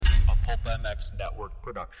Pulp MX Network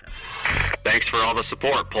production. Thanks for all the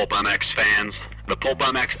support, Pulp MX fans. The Pulp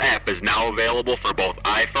MX app is now available for both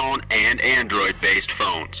iPhone and Android-based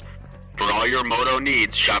phones. For all your moto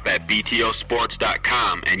needs, shop at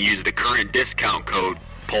btosports.com and use the current discount code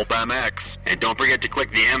PulpMX. And don't forget to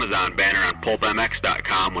click the Amazon banner on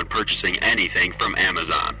pulpmx.com when purchasing anything from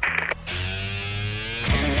Amazon.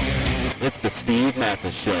 It's the Steve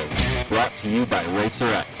Matthes Show, brought to you by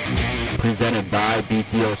RacerX, presented by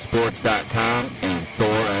btosports.com and Thor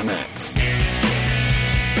MX.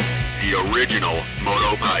 The original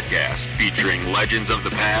Moto Podcast, featuring legends of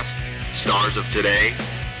the past, stars of today,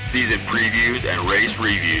 season previews and race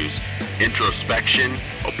reviews, introspection,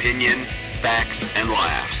 opinion, facts, and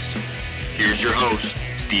laughs. Here's your host,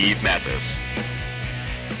 Steve Matthes.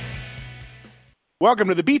 Welcome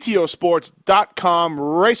to the btosports.com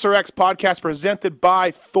RacerX podcast presented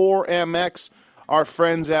by Thor MX, our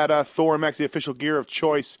friends at Thor MX, the official gear of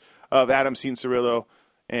choice of Adam Cianciarillo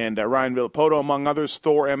and Ryan Villapoto, among others,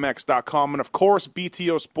 ThorMX.com, and of course,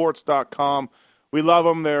 btosports.com. We love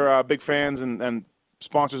them. They're big fans and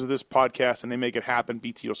sponsors of this podcast, and they make it happen,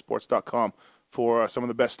 btosports.com, for some of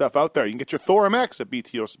the best stuff out there. You can get your Thor MX at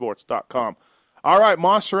btosports.com. All right,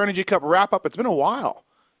 Monster Energy Cup wrap-up. It's been a while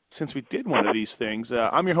since we did one of these things.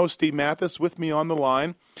 I'm your host, Steve Matthes. With me on the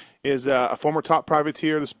line is a former top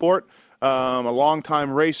privateer of the sport, a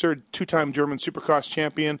longtime racer, two-time German Supercross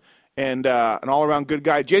champion, and an all-around good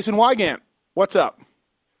guy, Jason Weege. What's up?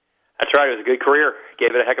 That's right. It was a good career.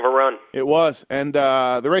 Gave it a heck of a run. It was. And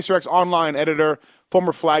the RacerX online editor,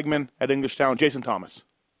 former flagman at Englishtown, Jason Thomas.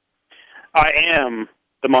 I am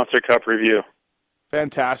the Monster Cup review.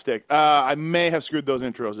 Fantastic. I may have screwed those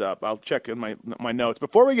intros up. I'll check in my notes.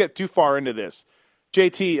 Before we get too far into this,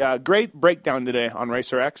 JT, great breakdown today on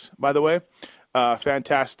RacerX, by the way.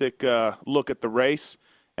 Fantastic look at the race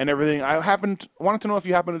and everything. I wanted to know if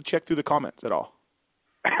you happened to check through the comments at all.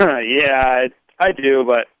 Yeah, I do,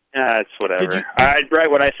 but it's whatever. I write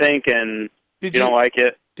what I think, and if you don't like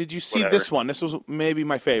it, did you see this one? This was maybe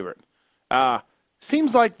my favorite.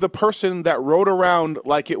 Seems like the person that rode around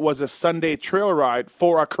like it was a Sunday trail ride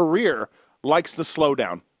for a career likes the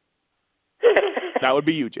slowdown. That would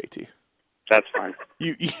be you, JT. That's fine.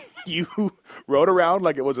 You rode around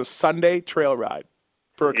like it was a Sunday trail ride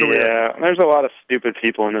for a career. Yeah, there's a lot of stupid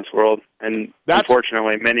people in this world, and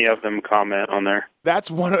unfortunately, many of them comment on there.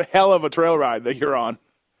 That's one hell of a trail ride that you're on,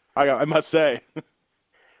 I must say.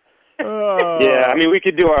 Yeah, I mean, we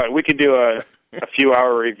could do a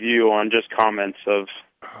few-hour review on just comments of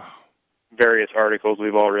various articles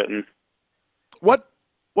we've all written. What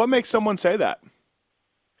makes someone say that?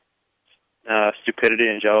 Stupidity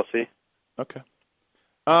and jealousy. Okay.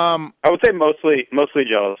 I would say mostly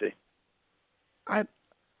jealousy.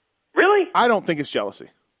 Really? I don't think it's jealousy.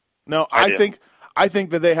 No, I think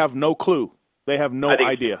that they have no clue. They have no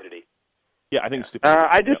idea. Yeah, I think it's stupidity.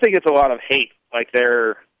 I just think it's a lot of hate. Like,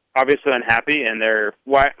 they're obviously unhappy, and they're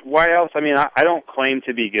why else? I mean, I don't claim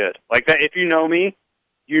to be good. Like that. If you know me,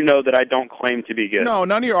 you know that I don't claim to be good. No,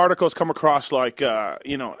 none of your articles come across like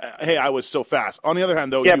hey, I was so fast. On the other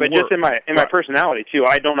hand, though, yeah, but just in my personality too,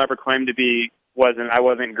 I don't ever claim to be. I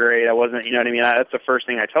wasn't great. I wasn't. You know what I mean? That's the first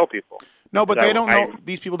thing I tell people. No, but they don't know.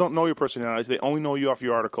 These people don't know your personalities. They only know you off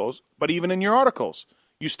your articles. But even in your articles,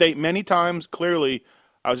 you state many times clearly,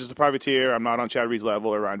 I was just a privateer. I'm not on Chad Reed's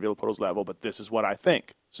level or Ryan Villapoto's level, but this is what I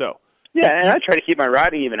think. So yeah, and I try to keep my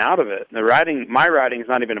riding even out of it. My riding is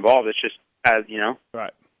not even involved. It's just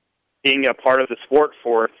right, being a part of the sport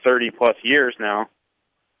for 30 plus years now.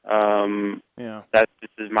 This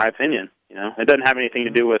is my opinion. You know, it doesn't have anything to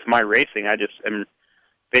do with my racing. I just am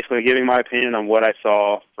basically giving my opinion on what I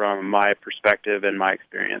saw from my perspective and my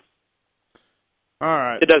experience. All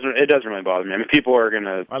right, it doesn't really bother me. I mean, people are going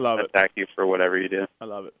to attack you for whatever you do. I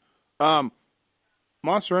love it.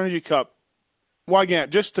 Monster Energy Cup. Well, again,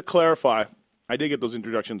 just to clarify, I did get those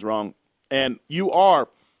introductions wrong. And you are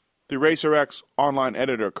the RacerX online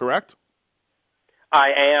editor, correct? I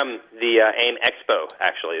am the AIM Expo,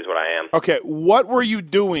 actually, is what I am. Okay, what were you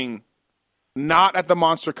doing not at the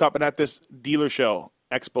Monster Cup and at this dealer show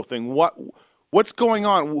expo thing? What's going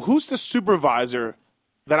on? Who's the supervisor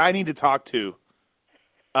that I need to talk to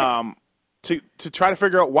try to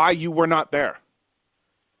figure out why you were not there?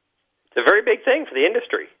 It's a very big thing for the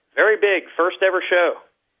industry. Very big. First ever show.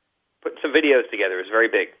 Putting some videos together. It was very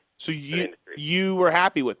big. So you were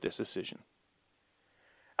happy with this decision?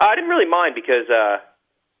 I didn't really mind because I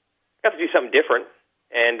got to do something different.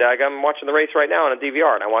 And I'm watching the race right now on a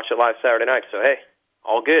DVR, and I watched it live Saturday night. So, hey,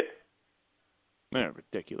 all good. Yeah,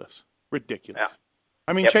 ridiculous. Yeah.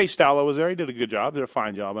 I mean, Yep. Chase Stallo was there. He did a good job, did a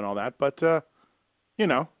fine job and all that. But, I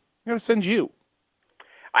got to send you.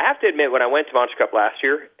 I have to admit, when I went to Monster Cup last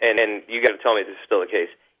year, and you got to tell me if this is still the case,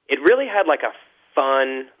 it really had like a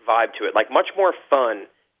fun vibe to it, like much more fun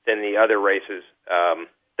than the other races.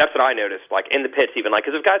 That's what I noticed, like in the pits even. Like,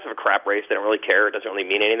 because if guys have a crap race, they don't really care. It doesn't really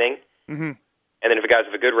mean anything. Mm-hmm. And then if guys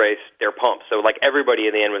have a good race, they're pumped. So, like, everybody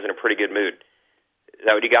in the end was in a pretty good mood. Is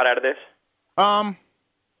that what you got out of this? I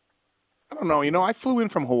don't know. You know, I flew in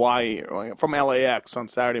from Hawaii, from LAX on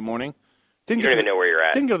Saturday morning. You don't even know where you're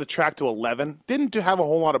at. Didn't go to the track till 11. Didn't have a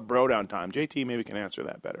whole lot of bro-down time. JT maybe can answer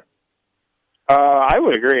that better. I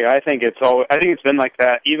would agree. I think it's been like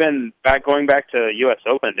that. Even going back to U.S.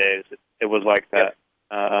 Open days, it was like that.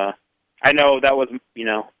 Yep. I know that was,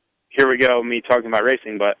 here we go, me talking about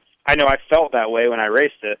racing, but I know I felt that way when I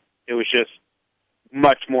raced it. It was just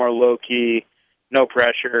much more low-key, no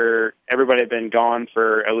pressure. Everybody had been gone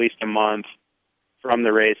for at least a month from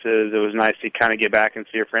the races. It was nice to kind of get back and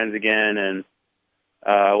see your friends again, and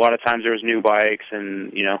a lot of times there was new bikes,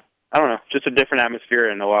 and, I don't know, just a different atmosphere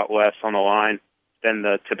and a lot less on the line than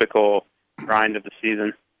the typical grind of the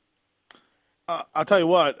season. I'll tell you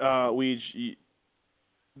what, Weege,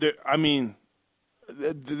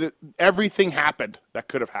 everything happened that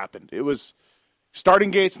could have happened. It was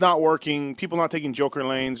starting gates not working, people not taking joker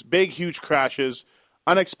lanes, big, huge crashes,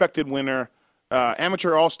 unexpected winner,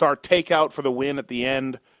 amateur all-star takeout for the win at the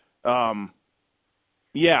end.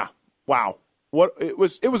 Yeah, wow. It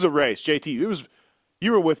was a race, JT.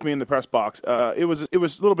 You were with me in the press box. It was a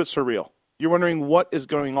little bit surreal. You're wondering what is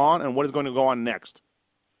going on and what is going to go on next.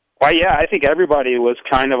 Well, yeah, I think everybody was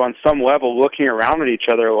kind of on some level looking around at each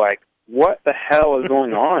other like, what the hell is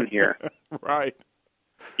going on here? Right.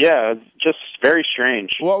 Yeah, just very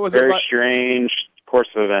strange. What was very strange course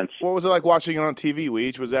of events. What was it like watching it on TV,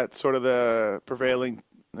 Weege? Was that sort of the prevailing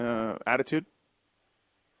attitude?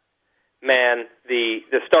 Man, the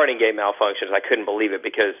starting gate malfunctions, I couldn't believe it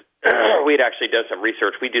because we'd actually done some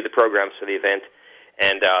research. We do the programs for the event,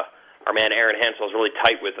 and our man Aaron Hansel is really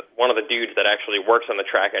tight with one of the dudes that actually works on the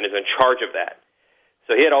track and is in charge of that.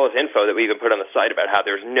 So he had all this info that we even put on the site about how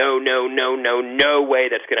there's no way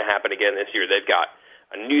that's going to happen again this year. They've got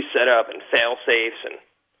a new setup and fail safes and.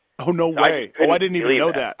 Oh, no way! I didn't even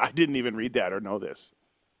know that. I didn't even read that or know this.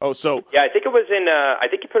 Oh, so yeah, I think it was in. I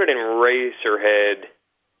think you put it in Racerhead.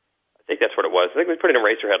 I think that's what it was. I think we put it in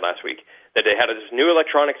Racerhead last week. That they had this new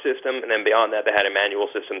electronic system, and then beyond that, they had a manual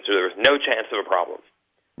system, so there was no chance of a problem.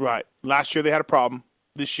 Right. Last year they had a problem.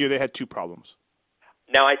 This year they had two problems.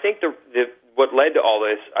 Now I think what led to all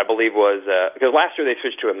this, I believe, was because last year they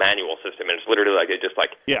switched to a manual system, and it's literally like it just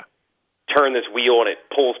turn this wheel and it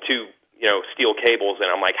pulls two steel cables,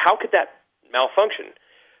 and I'm like, how could that malfunction?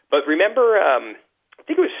 But remember, I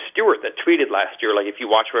think it was Stewart that tweeted last year, like if you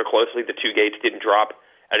watch real closely, the two gates didn't drop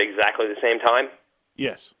at exactly the same time.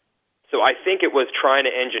 Yes. So I think it was trying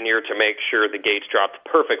to engineer to make sure the gates dropped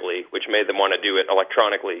perfectly, which made them want to do it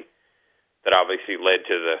electronically. That obviously led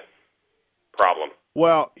to the problem.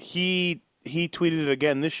 Well, he tweeted it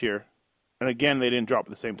again this year, and again they didn't drop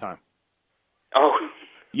at the same time. Oh.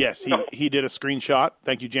 Yes, he did a screenshot.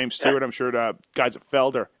 Thank you, James Stewart. I'm sure the guys at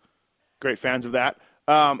Feld are great fans of that.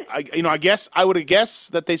 I would have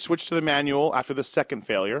guessed that they switched to the manual after the second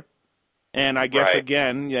failure, and I guess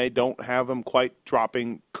again they don't have them quite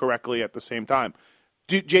dropping correctly at the same time.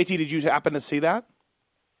 JT, did you happen to see that?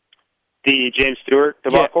 The James Stewart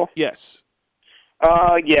debacle? Yeah, yes.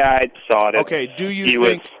 Yeah, I saw it. Okay, he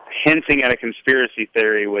was hinting at a conspiracy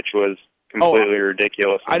theory, which was completely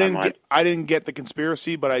ridiculous. I didn't get the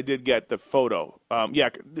conspiracy, but I did get the photo.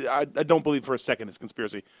 I don't believe for a second it's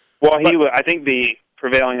conspiracy. Well, I think the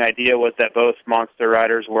prevailing idea was that both monster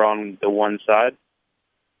riders were on the one side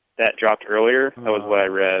that dropped earlier. That was what I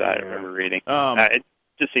read. I remember reading. It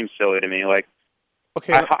just seems silly to me. Like,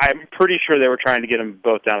 okay, I'm pretty sure they were trying to get them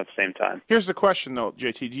both down at the same time. Here's the question, though,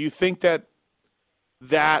 JT. Do you think that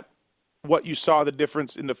what you saw, the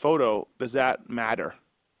difference in the photo, does that matter?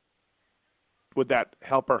 Would that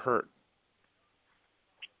help or hurt?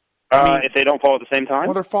 If they don't fall at the same time?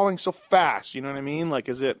 Well, they're falling so fast. You know what I mean? Like,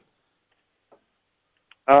 is it?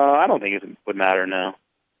 I don't think it would matter, no.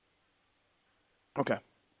 Okay.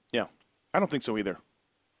 Yeah. I don't think so either.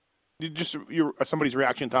 Somebody's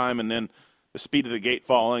reaction time and then the speed of the gate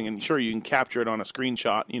falling, and sure, you can capture it on a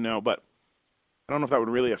screenshot, but I don't know if that would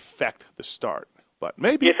really affect the start. But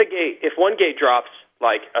maybe. If one gate drops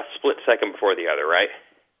like a split second before the other, right?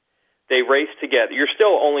 They race together. You're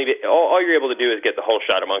still all you're able to do is get the whole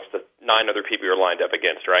shot amongst the 9 other people you're lined up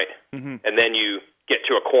against, right? Mm-hmm. And then you get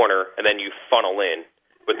to a corner, and then you funnel in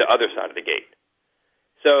with the other side of the gate.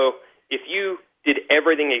 So if you did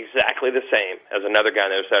everything exactly the same as another guy on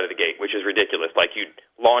the other side of the gate, which is ridiculous. Like, you'd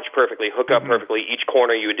launch perfectly, hook up perfectly, each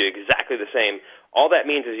corner you would do exactly the same. All that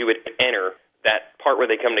means is you would enter that part where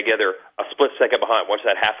they come together a split second behind. What's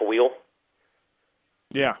that, half a wheel?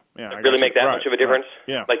 Yeah. Really make that much of a difference?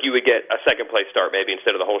 Right. Yeah. Like, you would get a second-place start maybe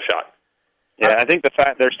instead of the whole shot. Yeah, I think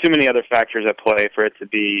there's too many other factors at play for it to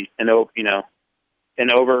be an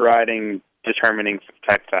overriding, determining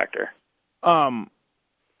type factor.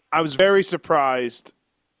 I was very surprised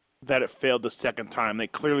that it failed the second time. They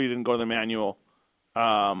clearly didn't go to the manual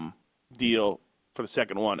deal for the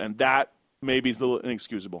second one, and that maybe is a little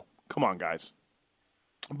inexcusable. Come on, guys.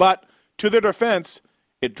 But to their defense,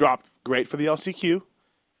 it dropped great for the LCQ,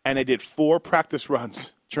 and they did 4 practice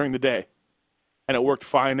runs during the day, and it worked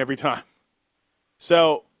fine every time.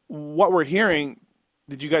 So what we're hearing,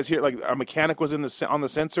 did you guys hear, like, a mechanic was on the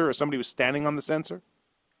sensor or somebody was standing on the sensor?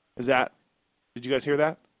 Did you guys hear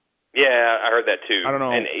that? Yeah, I heard that too. I don't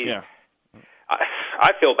know. And yeah.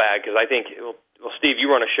 I feel bad because I think, well, Steve, you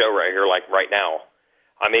run a show right here, like right now.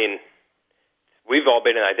 I mean, we've all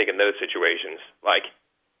been in, I think, in those situations. Like,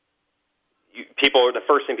 the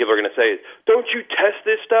first thing people are going to say is, "Don't you test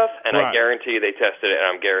this stuff?" And right. I guarantee you they tested it, and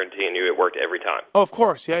I'm guaranteeing you it worked every time. Oh, of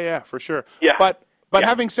course, yeah, for sure. Yeah. But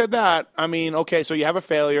having said that, I mean, okay, so you have a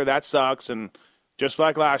failure, that sucks, and just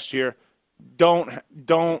like last year, don't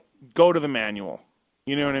go to the manual.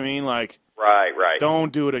 You know what I mean? Like, right.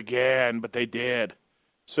 Don't do it again, but they did.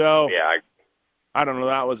 So yeah, I don't know.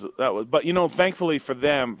 That was. But thankfully for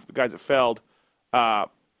them, the guys that failed, there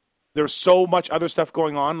was so much other stuff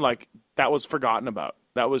going on. Like, that was forgotten about.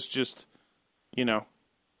 That was just,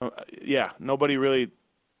 nobody really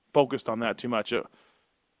focused on that too much.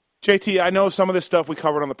 JT, I know some of this stuff we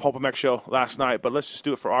covered on the Pulp MX show last night, but let's just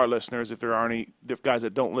do it for our listeners if there are any guys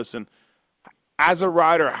that don't listen. As a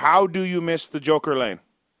rider, how do you miss the Joker lane?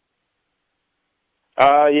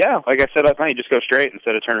 Yeah, like I said last night, you just go straight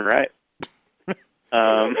instead of turning right.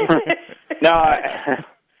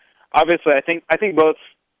 Obviously, I think both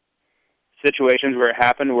situations where it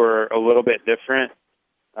happened were a little bit different.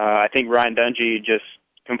 I think Ryan Dungey just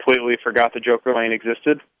completely forgot the Joker lane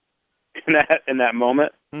existed in that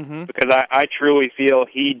moment, because I truly feel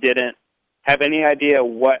he didn't have any idea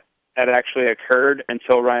what had actually occurred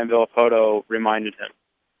until Ryan Villapoto reminded him.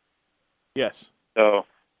 Yes. So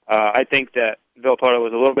I think that Villapoto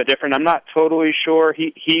was a little bit different. I'm not totally sure.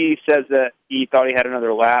 He says that he thought he had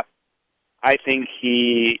another lap. I think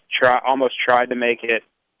he almost tried to make it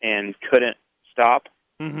and couldn't stop.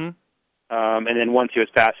 Mm-hmm. And then once he was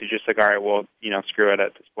past, he's just like, all right, well, screw it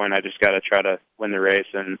at this point. I just got to try to win the race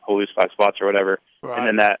and he'll lose 5 spots or whatever. Right.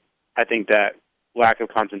 And then I think that lack of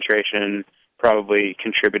concentration probably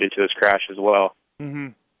contributed to his crash as well. Mm-hmm.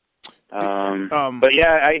 But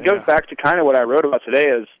yeah, it goes back to kind of what I wrote about today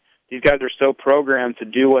is these guys are so programmed to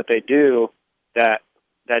do what they do that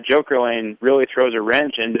Joker lane really throws a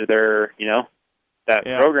wrench into their,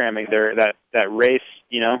 programming, that race,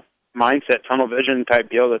 mindset, tunnel vision type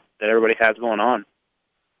deal that everybody has going on.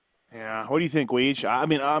 Yeah. What do you think, Weege? I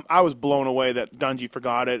mean, I was blown away that Dungey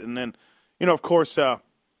forgot it. And then, of course,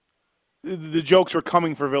 the jokes were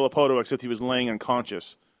coming for Villapoto, except he was laying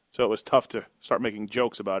unconscious. So it was tough to start making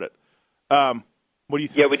jokes about it. What do you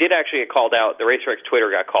think? Yeah, we did actually get called out. The RacerX Twitter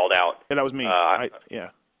got called out. Yeah, that was me.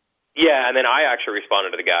 Yeah, and then I actually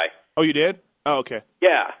responded to the guy. Oh, you did? Oh, okay.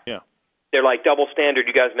 Yeah. Yeah. They're like, double standard,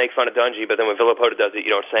 you guys make fun of Dungey, but then when Villapoto does it,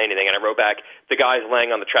 you don't say anything. And I wrote back, the guy's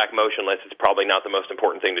laying on the track motionless. It's probably not the most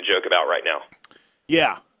important thing to joke about right now.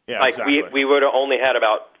 Yeah, exactly. We would have only had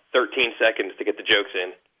about 13 seconds to get the jokes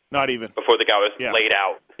in. Not even. Before the guy was laid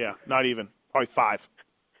out. Yeah, not even. Probably 5.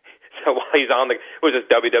 So while he's on was this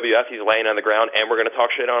WWF, he's laying on the ground, and we're going to talk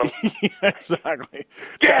shit on him? Yeah, exactly.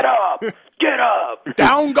 Get up! Get up!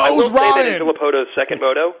 Down goes Ryan! I will say that in Villapoto's second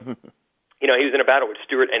moto, he was in a battle with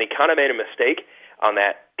Stewart, and he kind of made a mistake on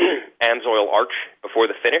that Amsoil arch before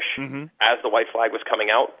the finish as the white flag was coming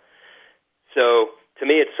out. So to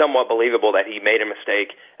me, it's somewhat believable that he made a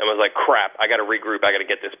mistake and was like, crap, I got to regroup, I got to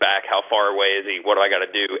get this back. How far away is he? What do I got to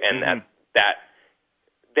do? And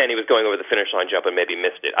then he was going over the finish line jump and maybe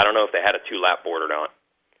missed it. I don't know if they had a 2-lap board or not.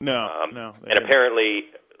 No. And apparently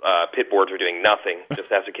pit boards were doing nothing,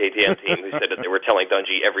 just as a KTM team who said that they were telling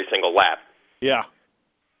Dungey every single lap. Yeah.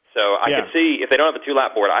 So I could see, if they don't have a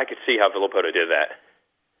 2-lap board, I could see how Villapoto did that.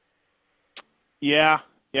 Yeah,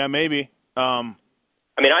 maybe.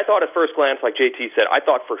 I thought at first glance, like JT said, I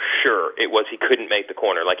thought for sure it was he couldn't make the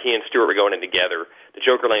corner. Like he and Stewart were going in together. The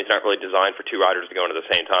Joker lane's not really designed for 2 riders to go into the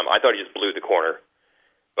same time. I thought he just blew the corner.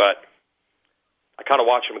 But I kind of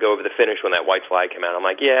watched him go over the finish when that white flag came out. I'm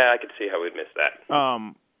like, yeah, I could see how we'd miss that.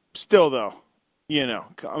 Still, though,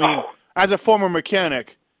 as a former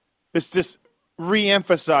mechanic, this just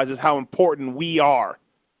re-emphasizes how important we are.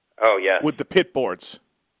 Oh, yeah. With the pit boards.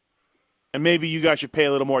 And maybe you guys should pay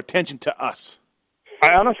a little more attention to us.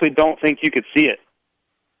 I honestly don't think you could see it.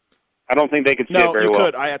 I don't think they could see it very well. No,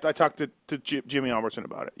 you could. I talked to Jimmy Albertson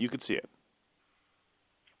about it. You could see it.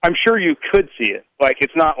 I'm sure you could see it. Like,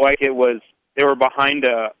 it's not like they were behind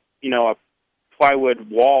a plywood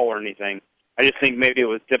wall or anything. I just think maybe it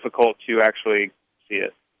was difficult to actually see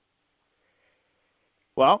it.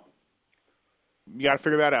 Well, you got to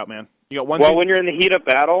figure that out, man. You got one. Well, when you're in the heat of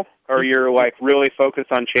battle, or you're like really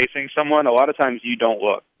focused on chasing someone, a lot of times you don't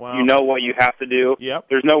look. Wow. You know what you have to do. Yep.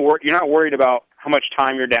 You're not worried about how much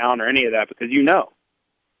time you're down or any of that because you know.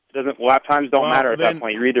 Lap times don't matter at that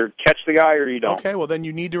point. You either catch the guy or you don't. Okay, well then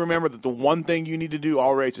you need to remember that the one thing you need to do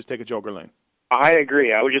all race is take a joker lane. I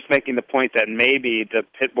agree. I was just making the point that maybe the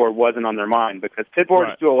pit board wasn't on their mind because pit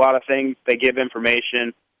boards do a lot of things. They give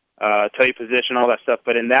information, tell you position, all that stuff.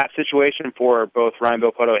 But in that situation for both Ryan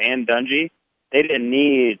Villopoto and Dungey, they didn't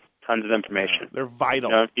need tons of information. They're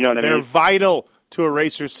vital. You know what I mean? They're vital to a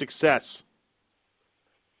racer's success.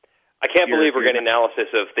 I can't believe we're getting analysis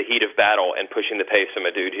of the heat of battle and pushing the pace from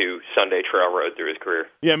a dude who Sunday trail rode through his career.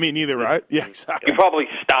 Yeah, me neither, right? Yeah, exactly. You probably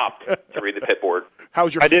stopped to read the pit board. How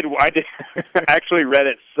was your? I did. I actually read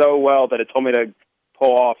it so well that it told me to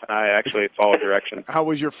pull off, and I actually followed directions. How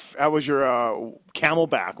was your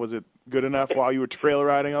Camelback? Was it good enough while you were trail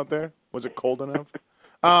riding out there? Was it cold enough?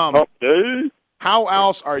 How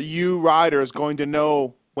else are you riders going to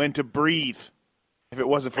know when to breathe if it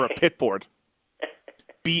wasn't for a pit board?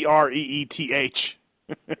 BREETH.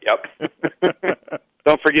 Yep.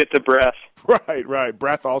 Don't forget to breath. Right.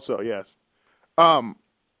 Breath also, yes. The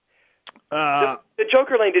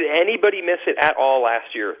Joker lane, did anybody miss it at all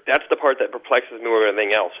last year? That's the part that perplexes me more than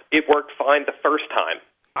anything else. It worked fine the first time.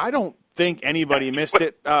 I don't think anybody missed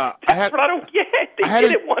it. That's what I don't get. They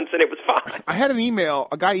did it once and it was fine. I had a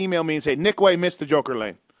guy emailed me and say, Nick Way missed the Joker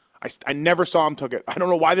lane. I never saw him took it. I don't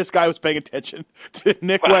know why this guy was paying attention to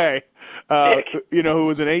Nick Way, who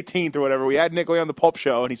was in 18th or whatever. We had Nick Way on the Pulp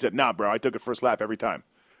Show, and he said, nah, bro, I took it first lap every time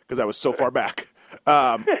because I was so far back.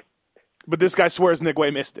 But this guy swears Nick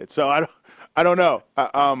Way missed it, so I don't know.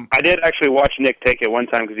 I did actually watch Nick take it one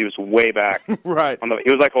time because he was way back. Right.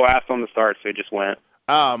 He was like last on the start, so he just went.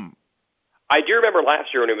 I do remember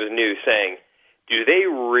last year when it was new saying, do they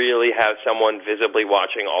really have someone visibly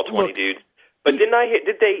watching all 20 dudes? But I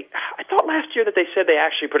thought last year that they said they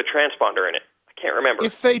actually put a transponder in it. I can't remember.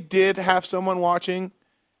 If they did have someone watching,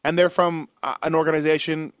 and they're from an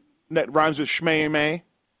organization that rhymes with Shmay,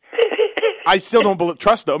 I still don't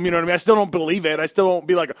trust them. You know what I mean? I still don't believe it. I still don't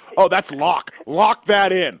be like, oh, that's lock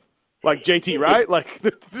that in, like JT, right? Like.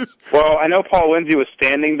 Well, I know Paul Lindsay was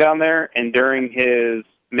standing down there, and during his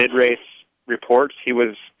mid-race reports, he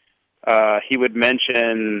would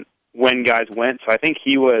mention when guys went. So I think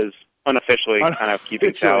he was unofficially kind of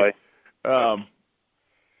keeping tally.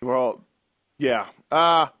 Well, yeah.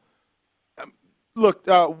 Look,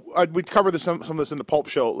 we covered some of this in the Pulp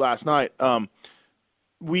Show last night.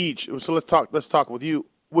 Weege, so let's talk with you.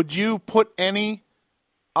 Would you put any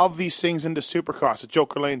of these things into Supercross, the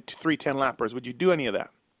Joker Lane 310 lappers? Would you do any of that?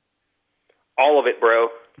 All of it, bro.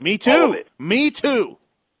 Me too. All of it. Me too.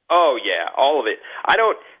 Oh yeah, all of it.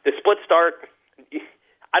 The split start.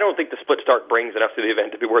 I don't think the split start brings enough to the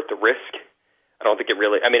event to be worth the risk. I don't think it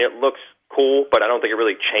really. I mean, it looks cool, but I don't think it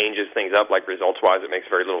really changes things up. Like results-wise, it makes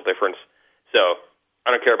very little difference. So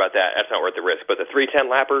I don't care about that. That's not worth the risk. But the 310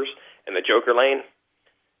 lappers and the Joker Lane,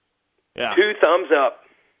 2 thumbs up.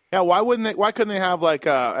 Yeah, why couldn't they have like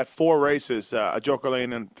at 4 races a Joker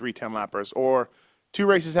Lane and 310 lappers, or 2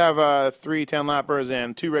 races have 310 lappers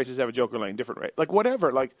and 2 races have a Joker Lane, different rate, like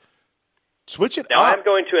whatever, like switch it now, up. I'm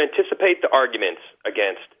going to anticipate the arguments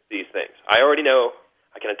against these things. I already know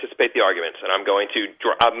I can anticipate the arguments, and I'm going to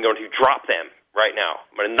drop them right now.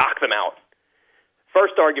 I'm going to knock them out.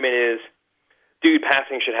 First argument is, dude,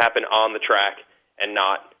 passing should happen on the track and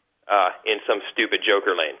not in some stupid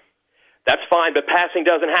Joker Lane. That's fine, but passing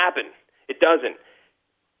doesn't happen. It doesn't.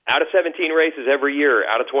 Out of 17 races every year,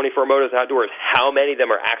 out of 24 motos outdoors, how many of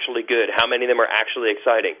them are actually good? How many of them are actually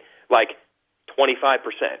exciting? Like 25%.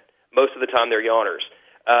 Most of the time they're yawners.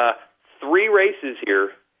 3 races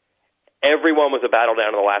here, everyone was a battle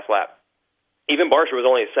down to the last lap. Even Barsha was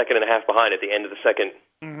only a second and a half behind at the end of the second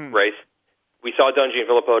race. We saw Dungey and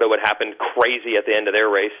Villopoto, what happened crazy at the end of their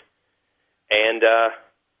race. And,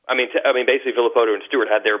 basically Villopoto and Stewart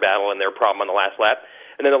had their battle and their problem on the last lap.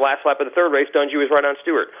 And then the last lap of the third race, Dungey was right on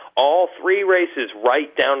Stewart. All 3 races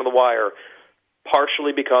right down to the wire,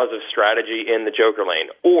 partially because of strategy in the Joker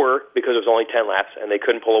Lane, or because it was only 10 laps and they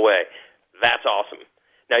couldn't pull away. That's awesome.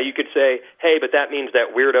 Now, you could say, hey, but that means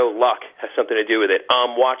that weirdo luck has something to do with it.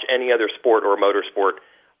 Watch any other sport or motorsport.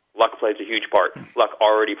 Luck plays a huge part. Luck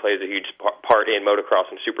already plays a huge part in motocross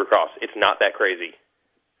and supercross. It's not that crazy.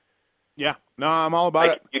 Yeah. No, I'm all about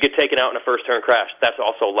it. You get taken out in a first-turn crash. That's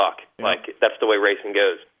also luck. Yeah. That's the way racing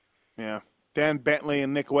goes. Yeah. Dan Bentley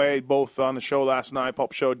and Nick Wade, both on the show last night,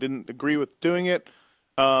 Pulp Show, didn't agree with doing it.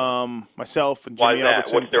 Myself and Jimmy Why is that?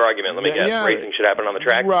 Albertson. What's their argument? Let me guess. Yeah, Racing should happen on the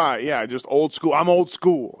track? Right, yeah, just old school. I'm old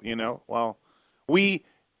school, Well,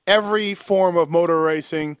 every form of motor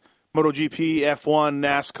racing, MotoGP, F1,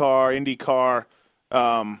 NASCAR,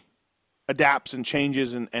 IndyCar, adapts and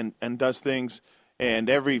changes and does things.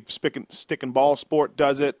 And every stick and ball sport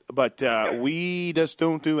does it, but we just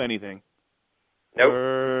don't do anything. Nope.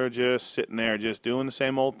 We're just sitting there, just doing the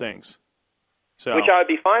same old things. So, which I would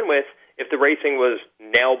be fine with if the racing was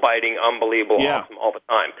nail-biting, unbelievable, awesome all the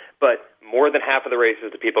time. But more than half of the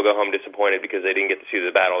races, the people go home disappointed because they didn't get to see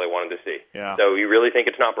the battle they wanted to see. Yeah. So you really think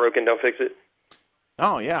it's not broken? Don't fix it?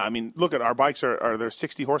 Oh, yeah. I mean, look at our bikes they're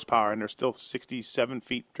 60 horsepower, and they're still 67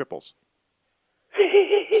 feet triples.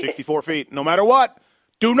 64 feet. No matter what,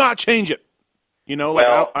 do not change it. I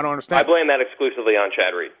don't understand. I blame that exclusively on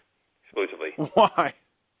Chad Reed. Exclusively. Why?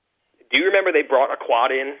 Do you remember they brought a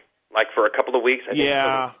quad in, for a couple of weeks? I think it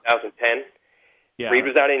was 2010. Yeah. Reed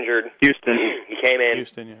was out injured. Houston. He came in.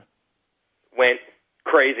 Houston, yeah. Went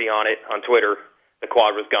crazy on it on Twitter. The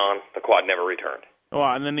quad was gone. The quad never returned. Oh,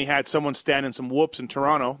 and then he had someone stand in some whoops in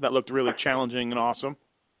Toronto that looked really challenging and awesome.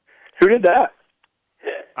 Who did that?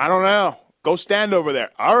 I don't know. Go stand over there.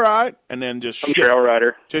 All right. And then just trail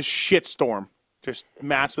rider. Just shitstorm. Just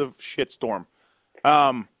massive shitstorm.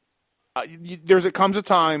 Comes a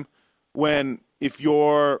time when if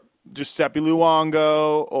you're Giuseppe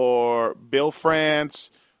Luongo or Bill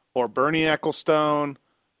France or Bernie Ecclestone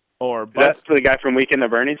or Bud, that's the guy from Weekend at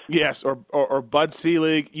Bernie's? Yes, or Bud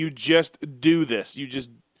Selig, you just do this.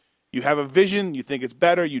 You have a vision, you think it's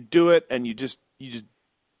better, you do it, and you just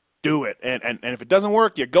do it. And if it doesn't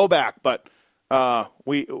work, you go back. But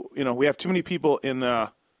we have too many people in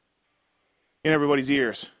everybody's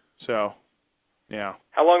ears. So, yeah.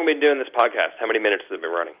 How long have we been doing this podcast? How many minutes has it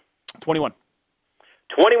been running? 21.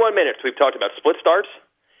 21 minutes. We've talked about split starts.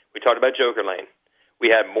 We talked about Joker Lane. We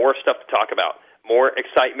had more stuff to talk about. More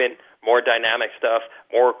excitement, more dynamic stuff,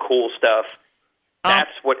 more cool stuff.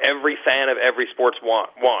 That's what every fan of every sports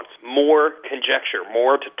wants. More conjecture,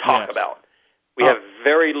 more to talk about. We have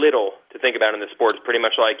very little to think about in the sports, pretty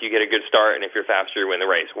much like you get a good start, and if you're faster, you win the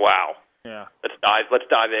race. Wow. Yeah. Let's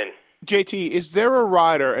dive in. JT, is there a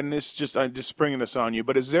rider, and I'm just springing this on you,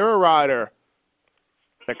 but is there a rider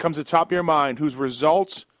that comes to the top of your mind whose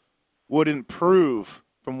results would improve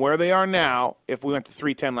from where they are now if we went to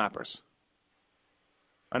 310 lappers?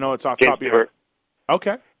 I know it's off top of your head.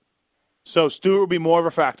 Okay. So Stewart would be more of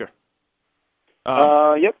a factor.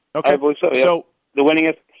 Yep. Okay. I believe so. Yep. So the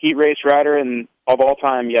winningest heat race rider of all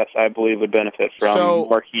time, yes, I believe would benefit from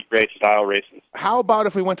more heat race style races. How about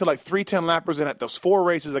if we went to 310 lappers and at those 4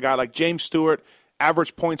 races, a guy like James Stewart,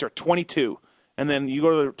 average points are 22, and then you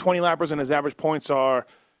go to the 20 lappers and his average points are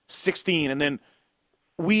 16, and then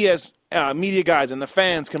we as media guys and the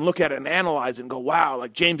fans can look at it and analyze it and go, wow,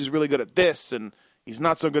 James is really good at this, and he's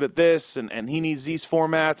not so good at this, and he needs these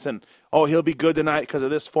formats, and, he'll be good tonight because of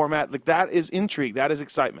this format. That is intrigue. That is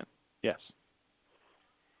excitement. Yes.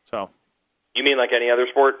 So. You mean like any other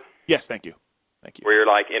sport? Yes, thank you. Where you're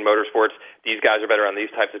in motorsports, these guys are better on these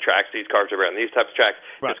types of tracks, these cars are better on these types of tracks,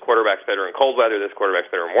 This quarterback's better in cold weather, this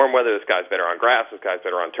quarterback's better in warm weather, this guy's better on grass, this guy's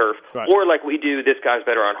better on turf. Right. Or like we do, this guy's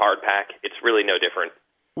better on hard pack. It's really no different.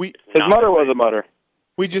 His mutter was a mutter.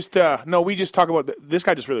 We just talk about this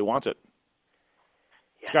guy just really wants it.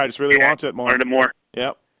 Yeah. This guy just really wants it more. Wanted it more.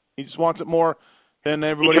 Yep. He just wants it more than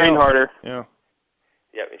everybody else. He trained harder. Yeah.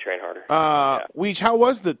 Yeah, we train harder. Weege, how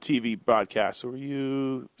was the TV broadcast? Were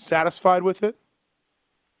you satisfied with it?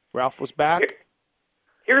 Ralph was back?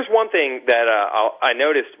 Here's one thing that I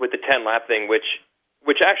noticed with the 10-lap thing,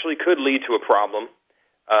 which actually could lead to a problem.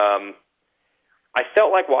 I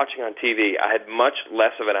felt like watching on TV, I had much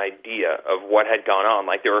less of an idea of what had gone on.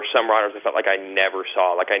 There were some riders I felt like I never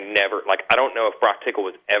saw. I don't know if Brock Tickle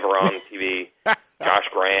was ever on TV. Josh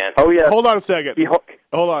Grant. Oh, yeah. Hold on a second.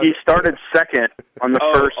 Hold on. He started second on the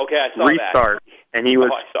first restart, and he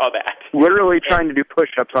was I saw that. literally trying to do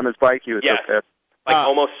push-ups on his bike. He was so pissed.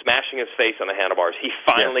 Almost smashing his face on the handlebars. He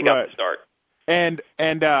finally got the start. And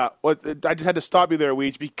I just had to stop you there,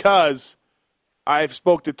 Weege, because I've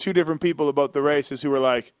spoke to 2 different people about the races who were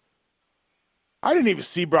like, I didn't even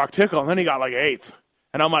see Brock Tickle, and then he got 8th.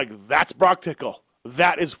 And I'm like, that's Brock Tickle.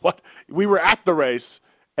 That is what we were at the race,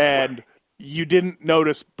 and you didn't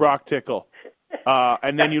notice Brock Tickle.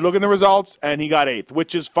 And then you look at the results, and he got 8th,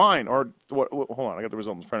 which is fine. Or hold on, I got the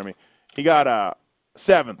result in front of me. He got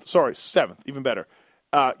 7th. Sorry, 7th, even better.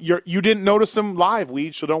 You didn't notice him live,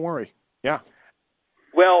 Weege, so don't worry. Yeah.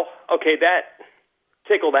 Well, okay, that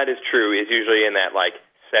tickle, that is true, is usually in that,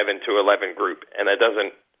 7 to 11 group, and that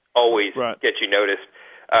doesn't always get you noticed.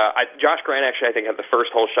 Josh Grant, actually, I think, had the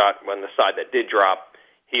first hole shot on the side that did drop.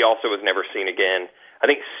 He also was never seen again. I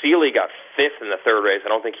think Seeley got 5th in the third race. I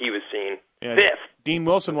don't think he was seen. Yeah, 5th. Dean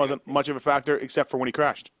Wilson wasn't much of a factor except for when he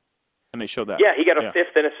crashed, and they showed that. Yeah, he got a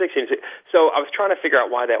 5th and a 16th. So I was trying to figure out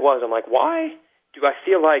why that was. I'm like, why do I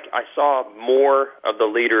feel like I saw more of the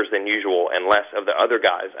leaders than usual and less of the other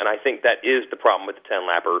guys? And I think that is the problem with the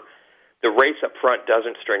 10-lapper. The race up front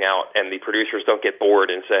doesn't string out, and the producers don't get bored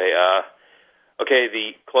and say, okay,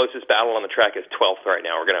 the closest battle on the track is 12th right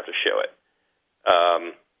now. We're going to have to show it.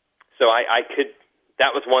 So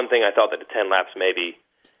that was one thing I thought that the 10 laps maybe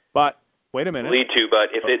wait a minute. lead to. But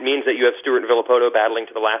if it means that you have Stewart and Villopoto battling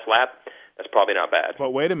to the last lap, that's probably not bad.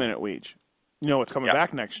 But wait a minute, Weege. You know what's coming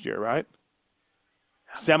back next year, right?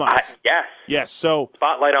 Semis. Yes. Yes. So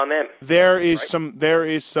spotlight on them. There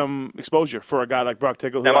is some exposure for a guy like Brock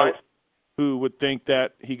Tickle who would think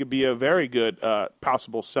that he could be a very good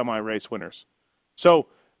possible semi-race winners. So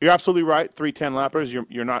you're absolutely right. 3 10-lappers.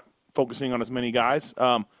 You're not focusing on as many guys,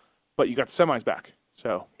 but you got the semis back.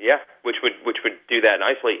 So yeah, which would do that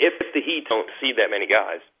nicely if the Heat don't see that many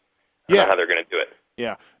guys. I don't know how they're going to do it.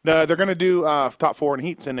 Yeah, no, they're going to do top 4 in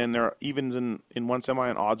heats, and then there are evens in one semi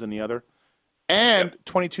and odds in the other, and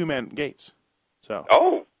 22-man gates. So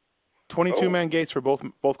 22-man gates for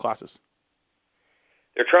both classes.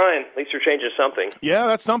 They're trying. At least they're changing something. Yeah,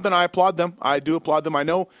 that's something. I applaud them. I do applaud them. I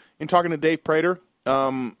know in talking to Dave Prater,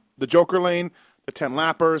 the Joker Lane, the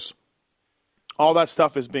 10-lappers, all that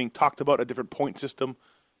stuff is being talked about, a different point system.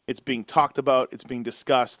 It's being talked about. It's being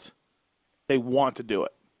discussed. They want to do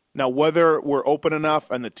it. Now, whether we're open enough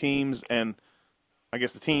and the teams and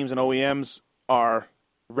OEMs are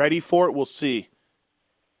ready for it, we'll see.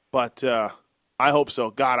 But I hope so.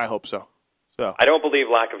 God, I hope so. I don't believe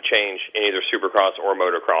lack of change in either Supercross or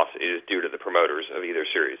motocross is due to the promoters of either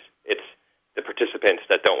series. It's the participants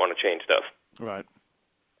that don't want to change stuff. Right.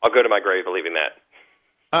 I'll go to my grave believing that.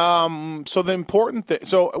 So the important thing.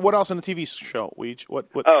 So what else in the TV show, Weege? What?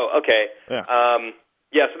 Oh, okay. Yeah.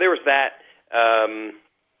 So there was that. I'm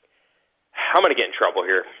going to get in trouble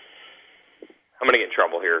here.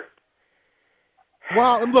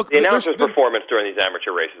 Well, look, the announcer's performance during these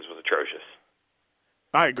amateur races was atrocious.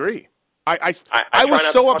 I agree. I was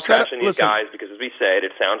so upset. These guys because, as we said,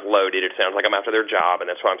 it sounds loaded. It sounds like I'm after their job, and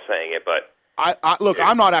that's why I'm saying it. But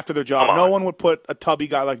I'm not after their job. No one would put a tubby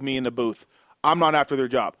guy like me in the booth. I'm not after their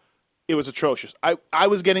job. It was atrocious. I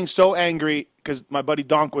was getting so angry because my buddy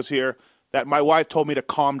Donk was here that my wife told me to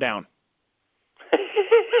calm down.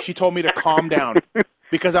 She told me to calm down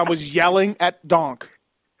because I was yelling at Donk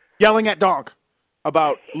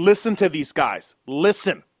about listen to these guys.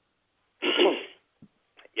 Listen.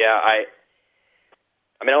 Yeah, I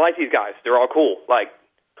like these guys. They're all cool. Like,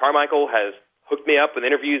 Carmichael has hooked me up with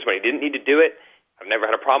interviews when he didn't need to do it. I've never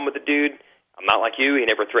had a problem with the dude. I'm not like you. He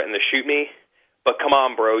never threatened to shoot me. But come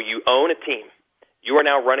on, bro. You own a team. You are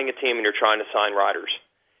now running a team and you're trying to sign riders.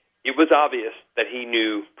 It was obvious that he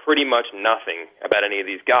knew pretty much nothing about any of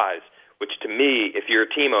these guys, which to me, if you're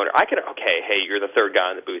a team owner, hey, you're the third guy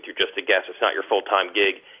in the booth. You're just a guest. It's not your full-time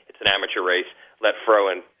gig. It's an amateur race. Let Fro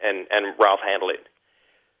and Ralph handle it.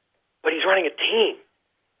 But he's running a team.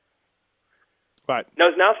 Right.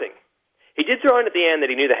 Knows nothing. He did throw in at the end that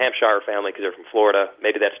he knew the Hampshire family because they're from Florida.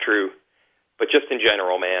 Maybe that's true. But just in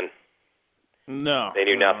general, man. No. They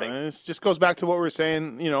knew nothing. It just goes back to what we were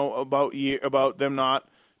saying, about them not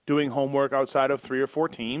doing homework outside of 3 or 4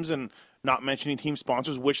 teams and not mentioning team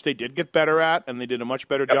sponsors, which they did get better at, and they did a much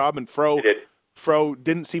better job. And Fro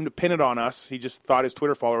didn't seem to pin it on us. He just thought his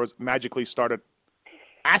Twitter followers magically started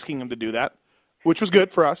asking him to do that, which was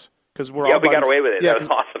good for us. Because we got away with it. That was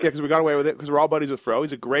awesome. Yeah, because we got away with it because we're all buddies with Fro.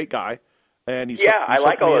 He's a great guy, and I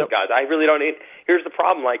like all those guys. I really don't need. Here's the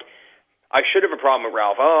problem. Like, I should have a problem with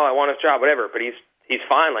Ralph. Oh, I want his job, whatever. But he's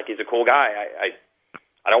fine. Like, he's a cool guy.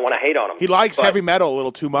 I don't want to hate on him. He likes heavy metal a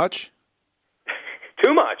little too much.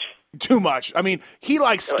 Too much. Too much. I mean, he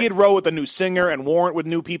likes Skid Row with a new singer and Warrant with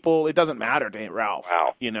new people. It doesn't matter to Ralph.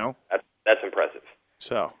 Wow. That's impressive.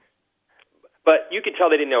 So. But you could tell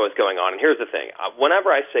they didn't know what was going on. And here's the thing.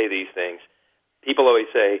 Whenever I say these things, people always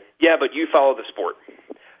say, yeah, but you follow the sport.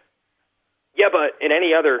 Yeah, but in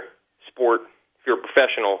any other sport, if you're a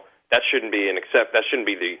professional, that shouldn't be an exception. That's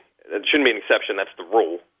the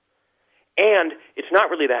rule. And it's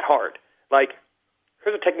not really that hard. Like,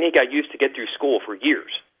 here's a technique I used to get through school for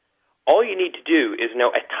years. All you need to do is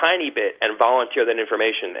know a tiny bit and volunteer that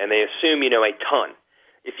information, and they assume you know a ton.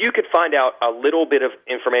 If you could find out a little bit of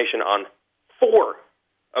information on 4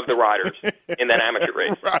 of the riders in that amateur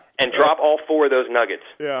race and drop all 4 of those nuggets.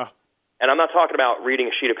 Yeah. And I'm not talking about reading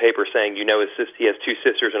a sheet of paper saying he has 2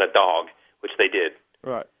 sisters and a dog, which they did.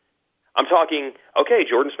 Right. I'm talking, okay,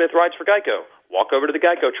 Jordan Smith rides for Geico. Walk over to the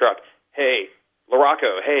Geico truck. Hey,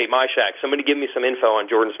 Larocco, hey, MyShack, somebody give me some info on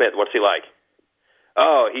Jordan Smith. What's he like?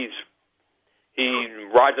 Oh, he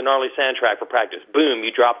rides a gnarly sand track for practice. Boom,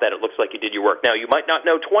 you drop that. It looks like you did your work. Now, you might not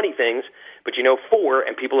know 20 things, but you know 4,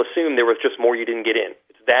 and people assume there was just more you didn't get in.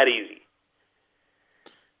 It's that easy.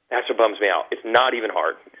 That's what bums me out. It's not even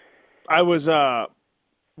hard. I was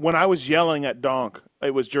when I was yelling at Donk,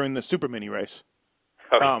 it was during the Super Mini race.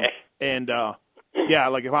 Okay. Yeah,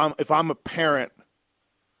 like if I'm a parent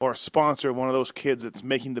or a sponsor of one of those kids that's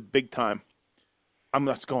making the big time, I'm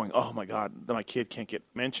just going, oh my God, my kid can't get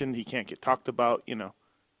mentioned, he can't get talked about. You know,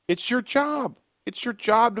 it's your job. It's your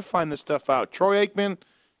job to find this stuff out. Troy Aikman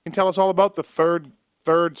can tell us all about the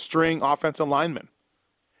third string offensive lineman.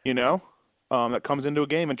 You know, that comes into a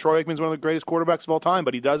game, and Troy Aikman's one of the greatest quarterbacks of all time.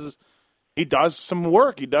 But he does some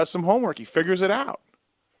work, he does some homework, he figures it out.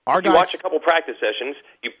 If you watch a couple practice sessions,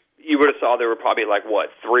 you would have saw there were probably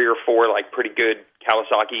 3 or 4 pretty good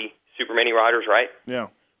Kawasaki Super Mini riders, right? Yeah.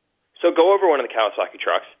 So go over one of the Kawasaki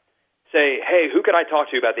trucks, say, hey, who can I talk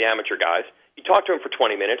to about the amateur guys? You talk to them for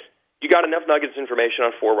 20 minutes. You got enough nuggets of information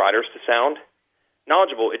on 4 riders to sound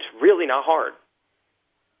knowledgeable. It's really not hard.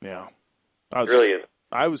 Yeah. It really is.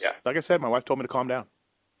 Like I said, my wife told me to calm down.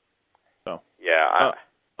 So yeah,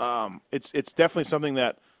 it's definitely something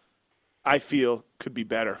that I feel could be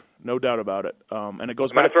better, no doubt about it. And it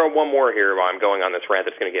goes I'm going back. to throw one more here while I'm going on this rant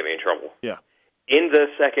that's going to get me in trouble. Yeah. In the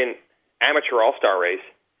second amateur all-star race,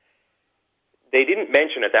 they didn't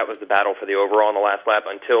mention that was the battle for the overall in the last lap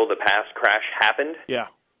until the pass crash happened. Yeah.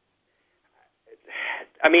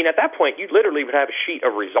 I mean, at that point, you literally would have a sheet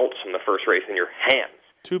of results from the first race in your hands.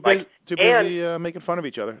 Too busy making fun of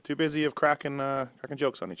each other. Too busy of cracking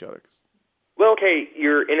jokes on each other. Well, okay,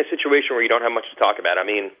 you're in a situation where you don't have much to talk about. I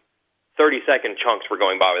mean, 30-second chunks were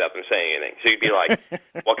going by without them saying anything. So you'd be like,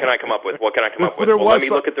 what can I come up with? What can I come up with? Well, let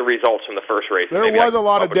me look at the results from the first race. There was a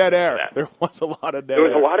lot of dead air. There was a lot of dead air.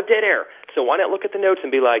 There was a lot of dead air. So why not look at the notes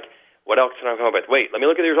and be like, what else can I come up with? Wait, let me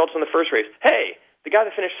look at the results from the first race. Hey, the guy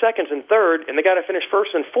that finished second and third and the guy that finished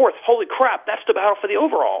first and fourth, holy crap, that's the battle for the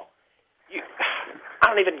overall. I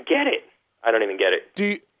don't even get it. I don't even get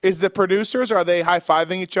it. Is the producers, are they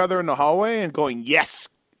high-fiving each other in the hallway and going, yes,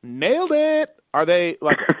 nailed it? Are they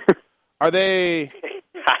like... Are they?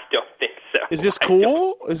 I don't think so. Is this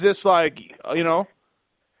cool? Is this like, I don't know.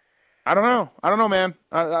 I don't know, man.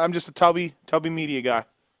 I'm just a tubby media guy.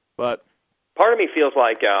 But part of me feels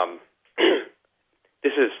like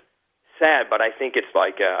this is sad, but I think it's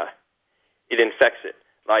like it infects it.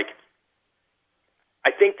 Like,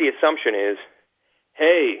 I think the assumption is,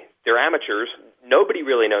 hey, they're amateurs. Nobody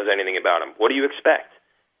really knows anything about them. What do you expect?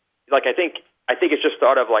 Like, I think it's just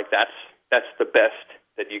thought of like that's the best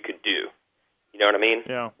that you could do. You know what I mean?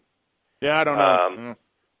 Yeah. Yeah, I don't know.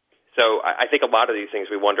 So I think a lot of these things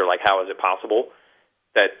we wonder, like, how is it possible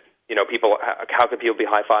that, people, how could people be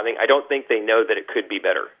high-fiving? I don't think they know that it could be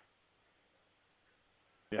better.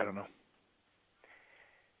 Yeah, I don't know.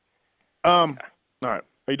 All right.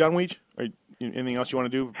 Are you done, Weege? Anything else you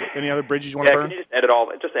want to do? Any other bridges you want to burn? Can you just edit all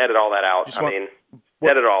that out?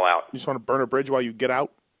 Edit it all out. You just want to burn a bridge while you get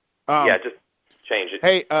out? Yeah, just change it.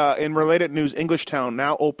 Hey, in related news, Englishtown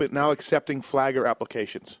now accepting flagger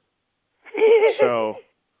applications. So,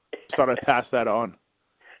 just thought I'd pass that on.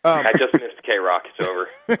 I just missed K-Rock. It's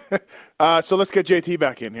over. So let's get JT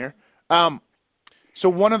back in here. So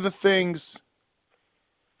one of the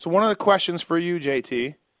questions for you,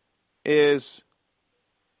 JT, is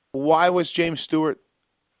why was James Stewart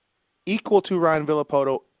equal to Ryan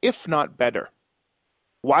Villopoto, if not better?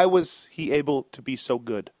 Why was he able to be so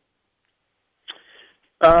good?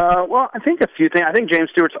 Well, I think a few things. I think James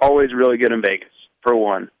Stewart's always really good in Vegas, for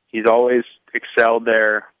one. He's always excelled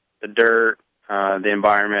there. The dirt, the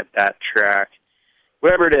environment, that track.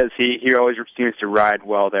 Whatever it is, he always seems to ride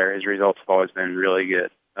well there. His results have always been really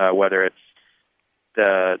good, whether it's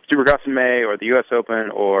the Supercross in May or the U.S.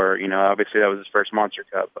 Open or, obviously that was his first Monster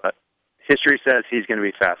Cup. But history says he's going to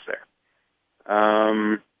be fast there.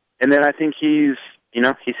 And then I think he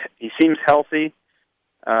seems healthy.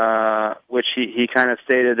 Which he kind of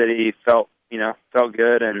stated that he felt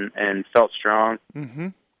good and felt strong. Mm-hmm.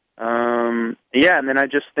 Yeah, and then I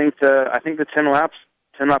just think the 10 lap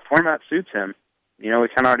format suits him. We kind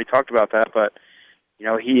of already talked about that, but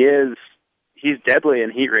he's deadly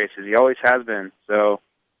in heat races. He always has been. So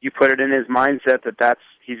you put it in his mindset that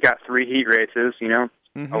he's got 3 heat races, a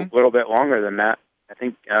little bit longer than that. I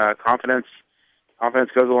think confidence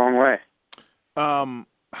goes a long way.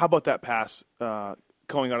 How about that pass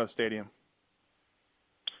going out of the stadium?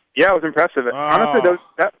 Yeah, it was impressive. Honestly,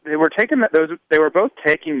 they were both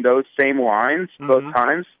taking those same lines both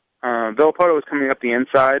times. Villapoto was coming up the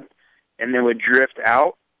inside and then would drift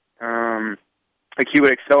out. Like he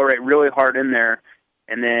would accelerate really hard in there,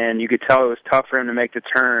 and then you could tell it was tough for him to make the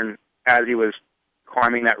turn as he was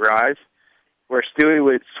climbing that rise, where Stewie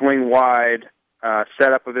would swing wide,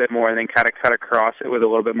 set up a bit more, and then kind of cut across it with a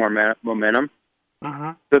little bit more momentum.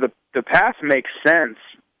 So the pass makes sense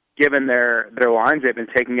given their lines they've been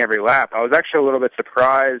taking every lap. I was actually a little bit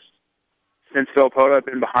surprised, since Villapoto had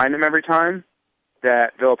been behind him every time,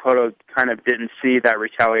 that Villapoto kind of didn't see that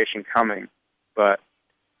retaliation coming. But,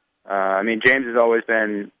 James has always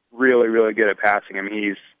been really, really good at passing.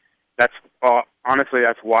 Honestly,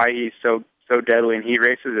 that's why he's so deadly in heat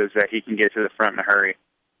races, is that he can get to the front in a hurry.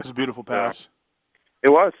 It's a beautiful pass.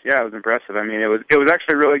 It was, yeah, it was impressive. It was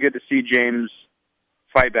actually really good to see James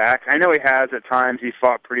fight back. I know he has at times. He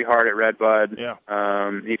fought pretty hard at Redbud. Yeah.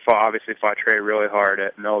 He obviously fought Trey really hard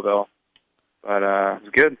at Millville, but it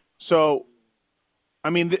was good. So, a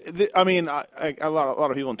lot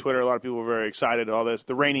of people on Twitter, a lot of people were very excited at all this.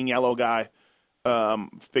 The reigning yellow guy,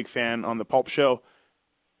 big fan on the Pulp Show.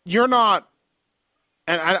 You're not,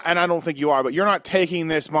 and I don't think you are, but you're not taking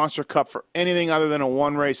this Monster Cup for anything other than a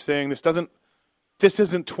one-race thing. This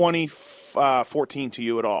isn't 2014 to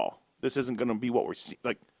you at all. This isn't going to be what we're seeing.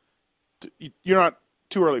 Like, you're not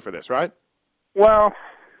too early for this, right? Well,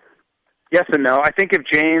 yes and no. I think if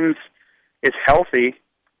James is healthy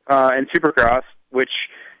in Supercross, which,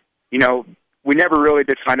 we never really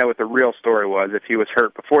did find out what the real story was, if he was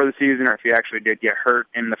hurt before the season or if he actually did get hurt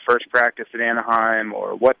in the first practice at Anaheim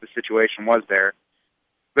or what the situation was there.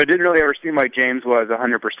 But it didn't really ever seem like James was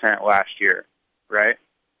 100% last year, right?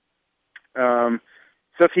 So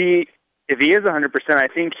if he is 100%, I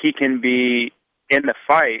think he can be in the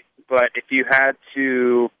fight. But if you had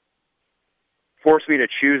to force me to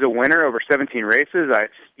choose a winner over 17 races, I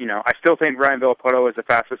still think Ryan Villapoto is the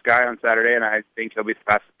fastest guy on Saturday, and I think he'll be the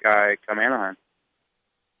fastest guy come Anaheim.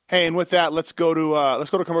 Hey, and with that, let's go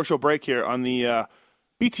to commercial break here on the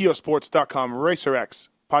BTOsports.com RacerX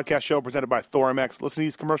podcast show presented by Thor MX. Listen to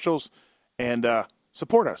these commercials and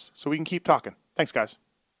support us so we can keep talking. Thanks, guys.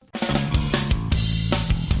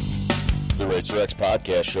 The RacerX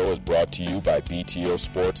podcast show is brought to you by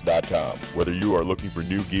BTOsports.com. Whether you are looking for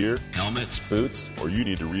new gear, Helmets, boots, or you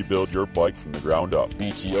need to rebuild your bike from the ground up,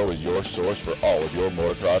 BTO is your source for all of your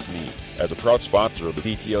motocross needs. as a proud sponsor of the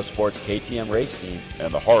BTO Sports KTM race team,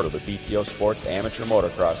 and the heart of the BTO Sports amateur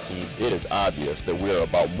motocross team, It is obvious that we are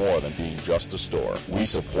about more than being just a store. We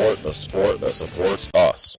support the sport that supports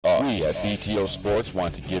us. We at BTO Sports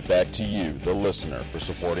want to give back to you, the listener, for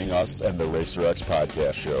supporting us and the RacerX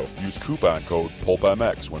podcast show. Use coupon code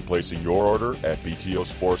PULPMX when placing your order at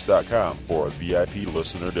BTOsports.com for a VIP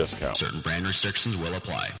listener discount. certain brand restrictions will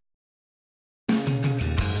apply.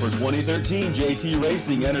 For 2013, JT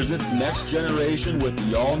Racing enters its next generation with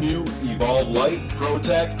the all-new Evolve Light,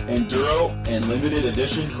 ProTech, Enduro, and limited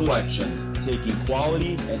edition collections, taking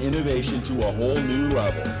quality and innovation to a whole new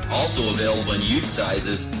level. Also available in youth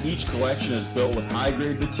sizes, Each collection is built with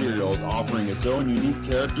high-grade materials, offering its own unique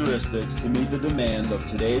characteristics to meet the demands of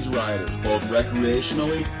today's riders, both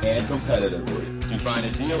recreationally and competitively. To find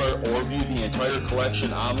a dealer or view the entire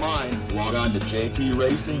collection online, log on to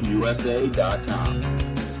jtracingusa.com.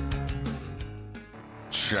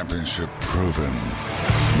 Championship proven.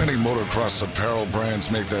 Many motocross apparel brands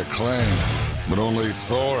make that claim, but only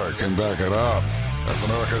Thor can back it up. As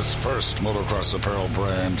America's first motocross apparel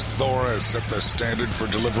brand, Thor has set the standard for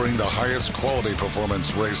delivering the highest quality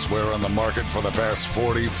performance racewear on the market for the past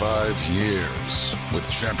 45 years. With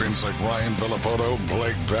champions like Ryan Villapoto,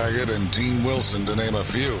 Blake Baggett, and Dean Wilson, to name a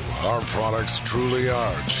few, our products truly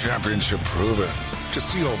are championship proven. To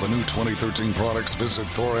see all the new 2013 products, visit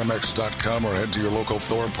ThorMX.com or head to your local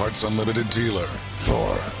Thor Parts Unlimited dealer.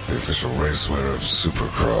 Thor, the official racewear of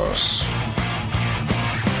Supercross.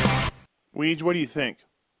 Weege, what do you think?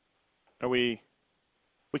 We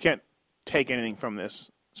can't take anything from this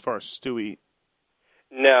as far as Stewie.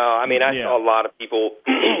 No, I saw a lot of people,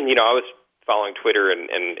 I was following Twitter and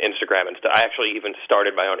Instagram and stuff. I actually even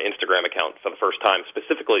started my own Instagram account for the first time,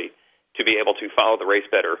 specifically to be able to follow the race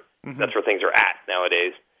better. Mm-hmm. That's where things are at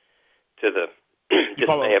nowadays. They have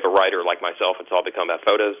a writer like myself, it's all become about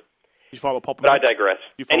photos. You follow Pulp? But I digress.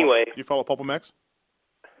 Anyway. You follow Pulpamex?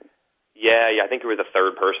 Yeah, I think it was the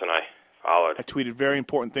third person I followed. I tweeted very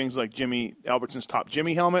important things like Jimmy Albertson's top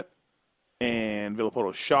Jimmy helmet. and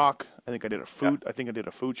Villopoto Shock. I think I did a food. I think I did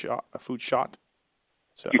a food shot.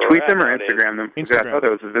 So. You tweet them or Instagram them? Instagram. I thought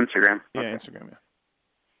it was his Instagram. Yeah, Okay. Instagram.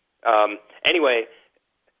 Yeah. Anyway,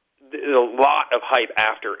 there's a lot of hype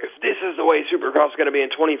after. If this is the way Supercross is going to be in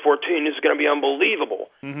 2014, this is going to be unbelievable.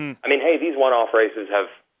 Mm-hmm. I mean, hey, these one-off races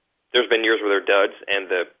there's been years where they're duds, and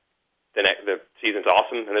the season's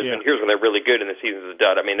awesome, and there's been years when they're really good, and the season's a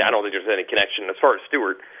dud. I mean, I don't think there's any connection. As far as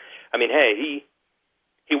Stewart, I mean, hey,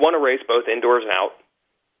 he won a race both indoors and out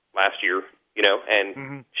last year,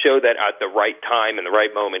 and showed that at the right time and the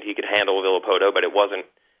right moment he could handle Villopoto, but it wasn't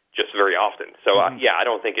just very often. So, I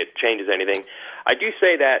don't think it changes anything. I do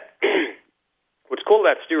say that what's cool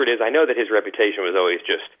about Stewart is I know that his reputation was always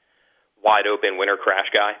just wide-open winner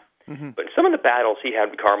crash guy, but some of the battles he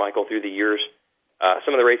had with Carmichael through the years,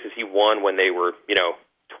 some of the races he won when they were,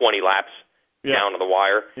 20 laps down to the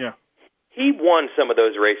wire, he won some of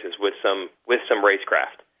those races with some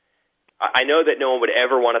racecraft. I know that no one would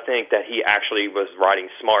ever want to think that he actually was riding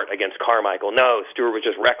smart against Carmichael. No, Stewart was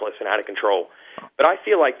just reckless and out of control. But I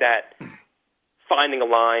feel like that, finding a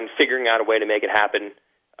line, figuring out a way to make it happen,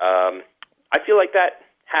 I feel like that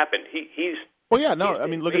happened. He's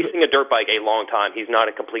racing a dirt bike a long time. He's not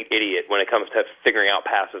a complete idiot when it comes to figuring out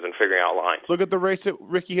passes and figuring out lines. Look at the race that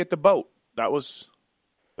Ricky hit the boat. That was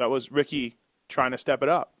Ricky trying to step it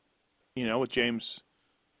up, with James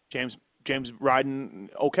riding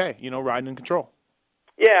okay, riding in control.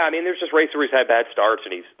 Yeah, I mean, there's just races where he's had bad starts,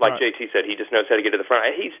 and he's, like JT said, he just knows how to get to the front.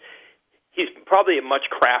 He's probably a much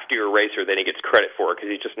craftier racer than he gets credit for because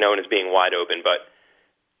he's just known as being wide open, but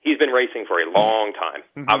he's been racing for a long time.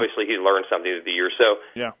 Obviously, he's learned something through the years, so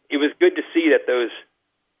it was good to see that those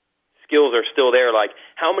skills are still there. Like,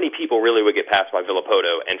 how many people really would get passed by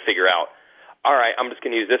Villopoto and figure out, all right, I'm just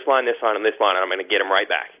going to use this line, and this line, and I'm going to get him right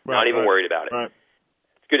back. Not even worried about it. Right.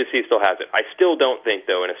 Good to see he still has it. I still don't think,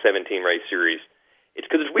 though, in a 17-race series, it's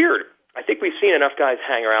because it's weird. I think we've seen enough guys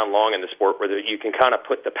hang around long in the sport where you can kind of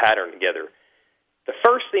put the pattern together. The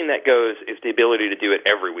first thing that goes is the ability to do it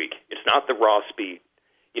every week. It's not the raw speed.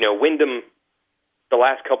 Wyndham, the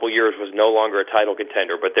last couple years, was no longer a title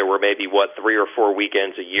contender, but there were maybe, 3 or 4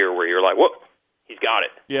 weekends a year where you're like, whoa, he's got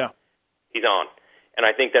it. Yeah. He's on. And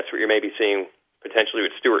I think that's what you're maybe seeing potentially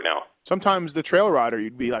with Stewart now. Sometimes the trail rider,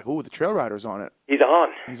 you'd be like, "Ooh, the trail rider's on it." He's on.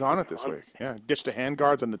 He's on it this week. Yeah, ditch the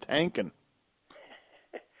handguards on the tank, and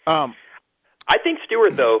I think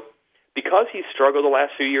Stewart, though, because he's struggled the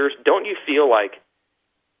last few years, don't you feel like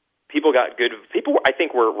people got good? People, I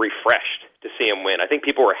think, were refreshed to see him win. I think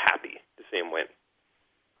people were happy to see him win.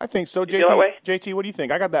 I think so. You feel that way? JT, what do you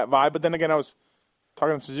think? I got that vibe, but then again, I was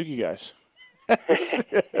talking to Suzuki guys.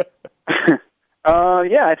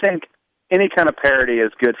 Yeah, I think any kind of parity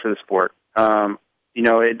is good for the sport.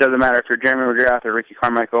 It doesn't matter if you're Jeremy McGrath or Ricky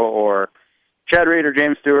Carmichael or Chad Reed or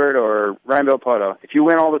James Stewart or Ryan Villopoto. If you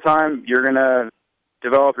win all the time, you're going to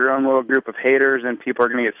develop your own little group of haters, and people are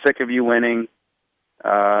going to get sick of you winning.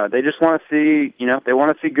 They just want to see, they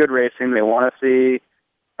want to see good racing. They want to see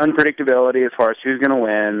unpredictability as far as who's going to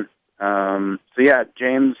win.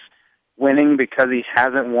 James winning because he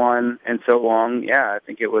hasn't won in so long. Yeah, I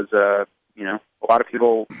think it was, a lot of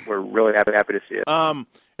people were really happy to see it.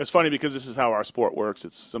 It's funny because this is how our sport works.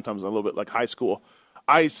 It's sometimes a little bit like high school.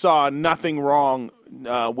 I saw nothing wrong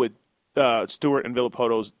with Stewart and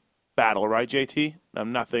Villopoto's battle, right, JT?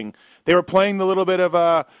 Nothing. They were playing the little bit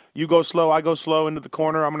of you go slow, I go slow into the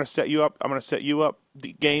corner. I'm going to set you up. I'm going to set you up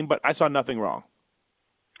the game, but I saw nothing wrong.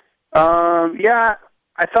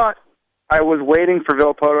 I thought I was waiting for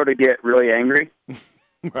Villopoto to get really angry.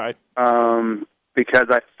 Right. Because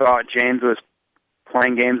I thought James was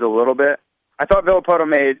playing games a little bit. I thought Villopoto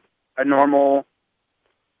made a normal,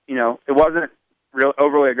 it wasn't real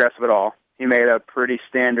overly aggressive at all. He made a pretty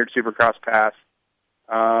standard Supercross pass.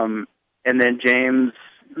 And then James,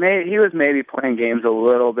 he was maybe playing games a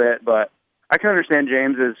little bit, but I can understand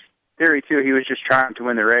James's theory too. He was just trying to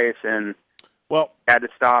win the race and had to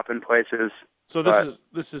stop in places. So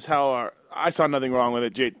this is how I saw nothing wrong with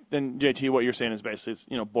it. Then JT, what you're saying is basically it's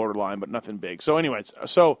borderline, but nothing big. So anyways,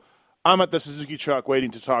 I'm at the Suzuki truck waiting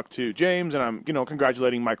to talk to James, and I'm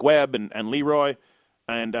congratulating Mike Webb and Leroy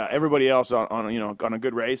and everybody else on a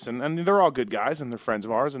good race, and they're all good guys and they're friends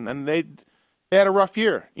of ours, and they had a rough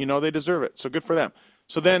year. They deserve it. So good for them.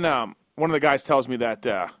 So then one of the guys tells me that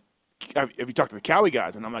have you talked to the Cowie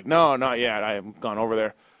guys? And I'm like, no, not yet. I haven't gone over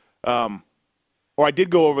there. Or I did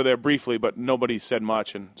go over there briefly, but nobody said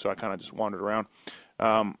much, and so I kind of just wandered around. But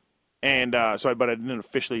I didn't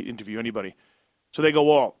officially interview anybody. So they go,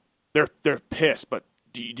 well, they're pissed, but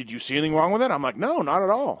did you see anything wrong with it? I'm like, no, not at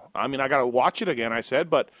all. I mean, I got to watch it again, I said,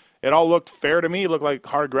 but it all looked fair to me. It looked like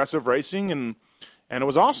hard, aggressive racing, and And it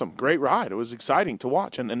was awesome. Great ride. It was exciting to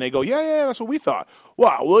watch. And they go, yeah, that's what we thought.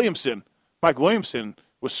 Wow, Mike Williamson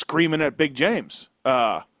was screaming at Big James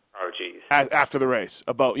geez. After the race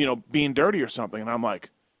about, being dirty or something. And I'm like,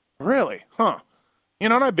 really? Huh.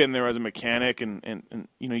 And I've been there as a mechanic and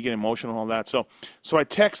you get emotional and all that. So I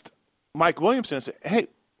text Mike Williamson and say, hey,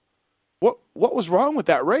 what was wrong with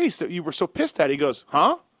that race that you were so pissed at? He goes,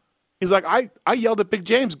 huh? He's like, I yelled at Big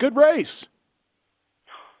James, good race.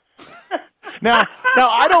 Now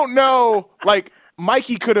I don't know, like,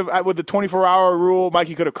 Mikey could have, with the 24-hour rule,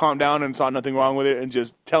 Mikey could have calmed down and saw nothing wrong with it and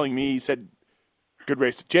just telling me, he said, good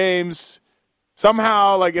race to James.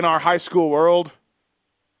 Somehow, like, in our high school world,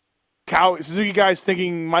 Suzuki guys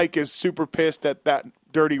thinking Mike is super pissed at that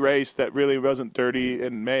dirty race that really wasn't dirty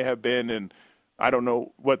and may have been, and I don't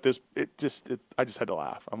know what this. I just had to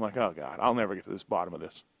laugh. I'm like, oh God, I'll never get to this bottom of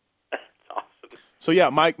this. That's awesome. So yeah,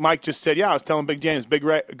 Mike just said, yeah, I was telling Big James,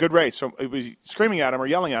 good race. So it was screaming at him or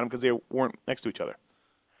yelling at him because they weren't next to each other.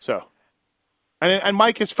 So, and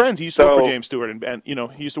Mike is friends. He used to work for James Stewart, and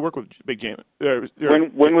he used to work with Big James.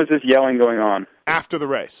 When was this yelling going on? After the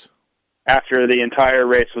race. After the entire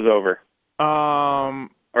race was over.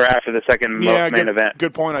 Or after the second main event.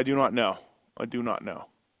 Good point. I do not know.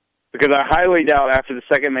 Because I highly doubt after the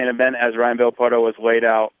second main event, as Ryan Villopoto was laid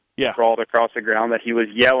out, crawled across the ground, that he was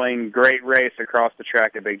yelling "great race" across the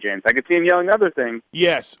track at Big James. I could see him yelling other things.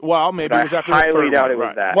 Yes. Well, maybe it was after the third one. I highly doubt it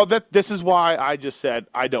was that. Well, this is why I just said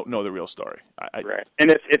I don't know the real story. Right.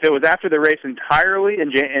 And if it was after the race entirely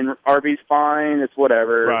and RV's fine, it's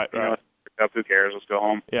whatever. Right. Who cares? Let's go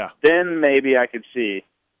home. Yeah. Then maybe I could see.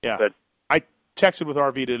 Yeah. But I texted with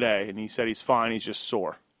RV today, and he said he's fine. He's just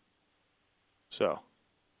sore. So.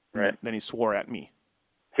 Right. Then he swore at me.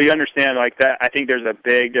 So you understand, like that. I think there's a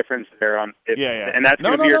big difference there on. And that's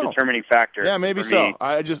going to be a determining factor. Yeah, maybe so.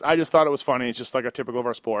 I just thought it was funny. It's just like a typical of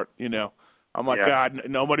our sport, I'm like, God,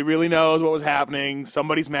 nobody really knows what was happening.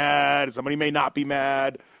 Somebody's mad. Somebody may not be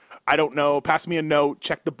mad. I don't know. Pass me a note.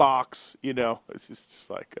 Check the box. It's just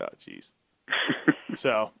like, geez.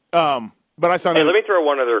 So, but I sounded. Hey, let me throw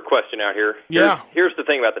one other question out here. Here's the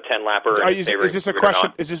thing about the 10-lapper. Is this a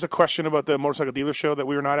question? Is this a question about the motorcycle dealer show that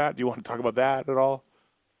we were not at? Do you want to talk about that at all?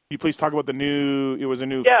 Can you please talk about the new? It was a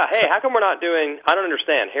new. Yeah. Hey, how come we're not doing? I don't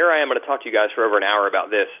understand. Here I am going to talk to you guys for over an hour about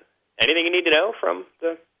this. Anything you need to know from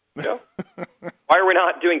the show? Why are we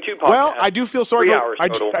not doing 2 podcasts? Well, I do feel sorry. 3 hours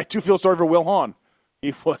total. I do feel sorry for Will Hahn.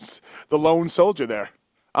 He was the lone soldier there.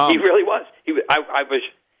 He really was.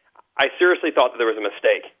 I seriously thought that there was a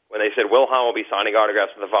mistake when they said Will Hahn will be signing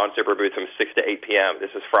autographs at the Von Zipper booth from 6 to 8 p.m. This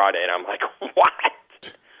is Friday, and I'm like,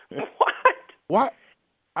 what? What?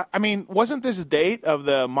 I mean, wasn't this date of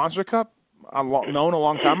the Monster Cup known a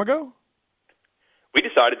long time ago? We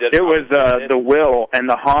decided that it was the Will and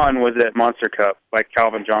the Hahn was at Monster Cup, like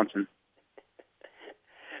Calvin Johnson.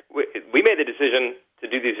 We made the decision to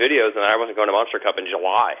do these videos, and I wasn't going to Monster Cup in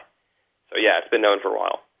July. So yeah, it's been known for a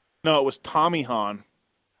while. No, it was Tommy Hahn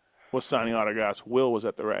was signing autographs. Will was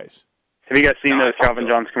at the race. Have you guys seen those Calvin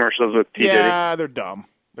John's commercials with P. Diddy? Yeah, they're dumb.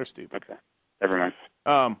 They're stupid. Okay, never mind.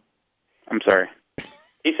 I'm sorry.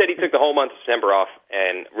 He said he took the whole month of December off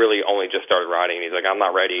and really only just started riding. And he's like, I'm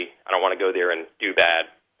not ready. I don't want to go there and do bad.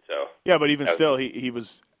 So yeah, but even still, he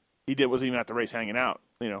wasn't even at the race hanging out.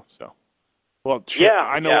 So. Well,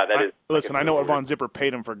 I know. Yeah, listen, I know what Von Zipper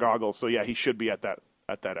paid him for goggles, so yeah, he should be at that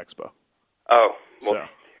expo. Oh, well,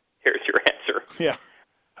 here's your answer. Yeah.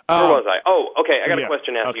 Where was I? Oh, okay. I got a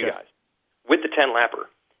question to ask you guys. With the 10-lapper,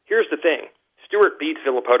 here's the thing: Stewart beats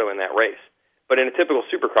Villopoto in that race, but in a typical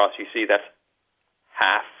Supercross, you see that's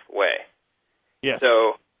halfway. Yes.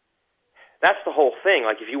 So that's the whole thing.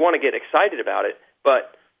 Like, if you want to get excited about it,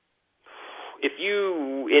 but if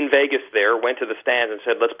you in Vegas there went to the stands and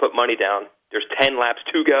said, "Let's put money down. There's 10 laps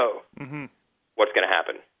to go." Mm-hmm. What's going to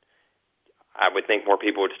happen? I would think more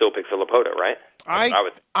people would still pick Villopoto, right? I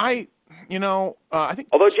think.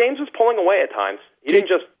 Although James was pulling away at times, he didn't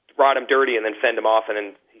just ride him dirty and then fend him off, and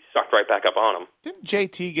then he sucked right back up on him. Didn't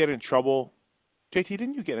JT get in trouble? JT,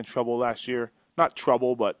 didn't you get in trouble last year? Not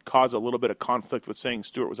trouble, but cause a little bit of conflict with saying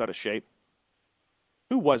Stewart was out of shape.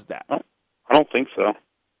 Who was that? I don't think so.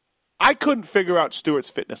 I couldn't figure out Stewart's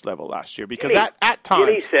fitness level last year because at times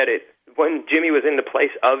Jimmy said it when Jimmy was in the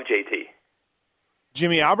place of JT.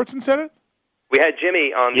 Jimmy Albertson said it? We had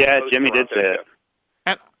Jimmy on. Yeah, Jimmy did say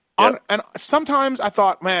it. And sometimes I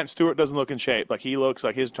thought, man, Stewart doesn't look in shape. Like, he looks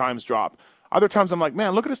like his times drop. Other times I'm like,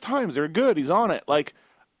 man, look at his times. They're good. He's on it. Like,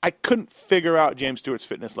 I couldn't figure out James Stewart's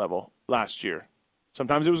fitness level last year.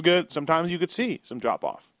 Sometimes it was good. Sometimes you could see some drop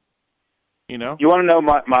off. You know? You want to know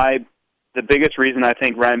the biggest reason I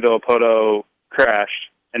think Ryan Villopoto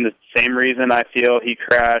crashed, and the same reason I feel he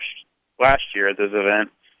crashed last year at this event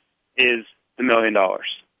is the $1 million.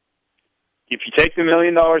 If you take the $1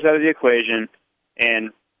 million out of the equation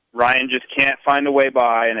and Ryan just can't find a way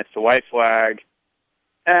by and it's the white flag,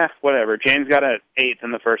 whatever. James got an 8th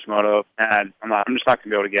in the first moto, and I'm just not going to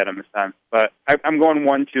be able to get him this time. But I'm going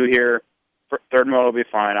 1-2 here. Third moto will be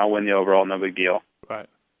fine. I'll win the overall, no big deal. Right.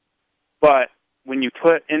 But when you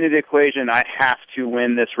put into the equation, I have to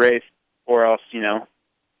win this race, or else,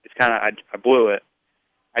 it's kind of I blew it.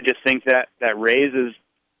 I just think that raises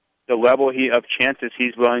the level of chances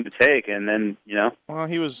he's willing to take, and then Well,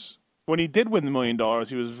 when he did win the $1 million,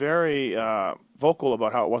 he was very vocal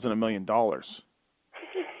about how it wasn't $1 million.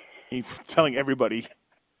 He was telling everybody,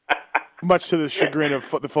 much to the chagrin of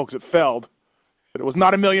the folks at Feld, that it was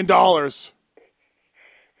not $1 million.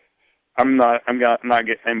 I'm not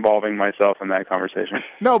involving myself in that conversation.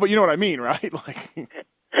 No, but you know what I mean, right? Like,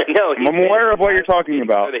 no, I'm aware of what you're talking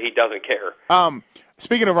about. That he doesn't care.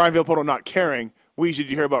 Speaking of Ryan Villapoto not caring, Weege, did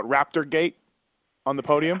you hear about Raptor Gate on the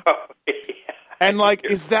podium? Oh, yeah. And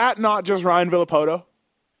is that not just Ryan Villapoto?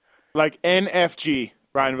 Like NFG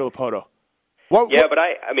Ryan Villapoto. But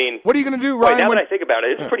I mean, what are you going to do, Ryan? Now that I think about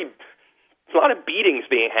it, it's a lot of beatings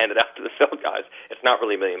being handed out to the Feld guys. It's not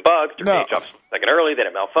really $1 million. Their drops a second early, then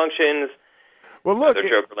it malfunctions. Well, look, their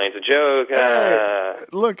joke remains a joke.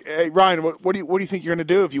 Look, Ryan, what do you think you're going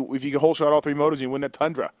to do if you can whole shot all 3 motos and you win that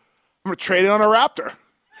Tundra? I'm going to trade it on a Raptor.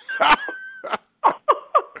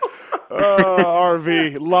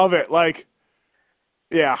 RV, love it.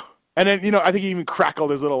 Yeah. And then I think he even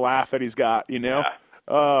crackled his little laugh that he's got. Yeah.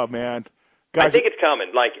 Oh man. Guys, I think it's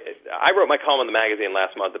coming. I wrote my column in the magazine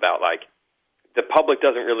last month about the public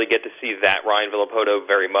doesn't really get to see that Ryan Villapoto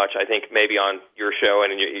very much. I think maybe on your show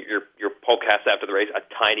and in your podcast after the race a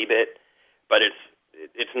tiny bit, but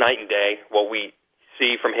it's night and day what we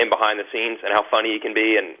see from him behind the scenes and how funny he can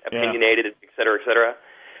be and opinionated, et cetera, et cetera.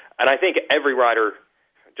 And I think every rider,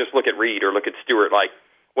 just look at Reed or look at Stewart,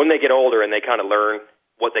 when they get older and they kind of learn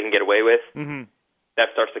what they can get away with. Mm-hmm. That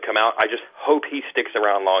starts to come out. I just hope he sticks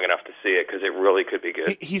around long enough to see it because it really could be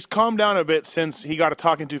good. He's calmed down a bit since he got a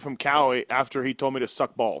talking to from Cowie after he told me to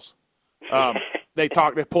suck balls. They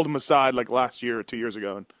pulled him aside last year or 2 years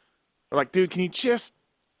ago, and they're like, "Dude, can you just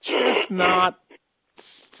not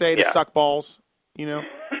say to suck balls?" Yeah.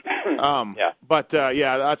 But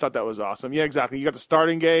I thought that was awesome. Yeah, exactly. You got the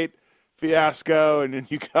starting gate fiasco, and then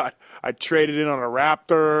I traded in on a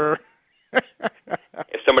Raptor.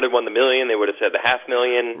 If somebody had won the $1 million, they would have said the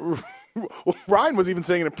 $500,000. Well, Ryan was even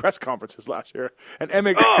saying it in press conferences last year. And I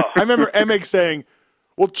remember Emig saying,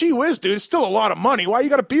 well, gee whiz, dude, it's still a lot of money. Why you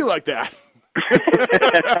got to be like that?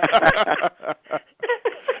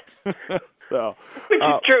 So, which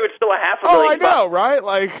is true. It's still $500,000. Oh, I know,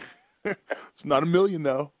 right? It's not $1 million,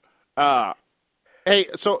 though. Hey,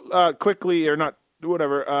 so quickly, or not,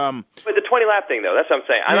 whatever. But the 20-lap thing, though, that's what I'm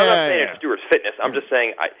saying. I'm not saying it's Stewart's fitness. I'm just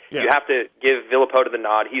saying you have to give Villapoto the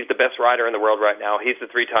nod. He's the best rider in the world right now. He's the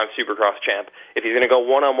 3-time Supercross champ. If he's going to go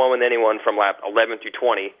one-on-one with anyone from lap 11 through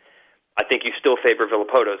 20, I think you still favor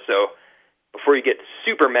Villapoto. So before you get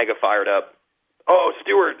super mega fired up,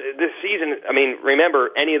 Stewart, this season,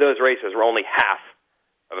 remember, any of those races were only half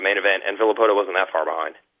of a main event, and Villapoto wasn't that far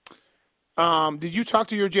behind. Did you talk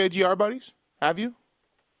to your JGR buddies? Have you?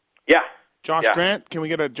 Yeah. Josh Grant, can we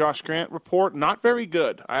get a Josh Grant report? Not very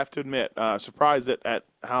good, I have to admit. Surprised at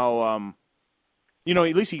how, at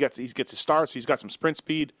least he gets his starts. He's got some sprint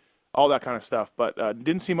speed, all that kind of stuff. But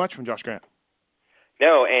didn't see much from Josh Grant.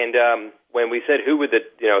 No, and when we said who would the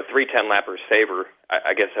 310 lappers favor,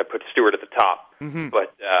 I guess I put Stewart at the top. Mm-hmm.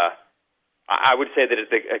 But I would say that it's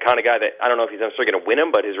the kind of guy that I don't know if he's necessarily going to win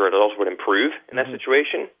him, but his results would improve in that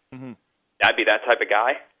situation. Mm-hmm. I'd be that type of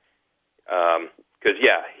guy. Because,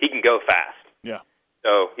 he can go fast. Yeah.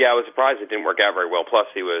 So, I was surprised it didn't work out very well. Plus,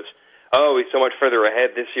 he's so much further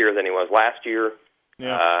ahead this year than he was last year.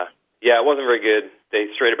 Yeah. It wasn't very good. They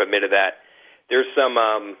straight up admitted that. There's some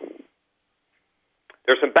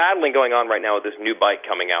battling going on right now with this new bike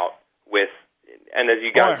coming out and as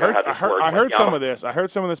you guys I heard some of this. I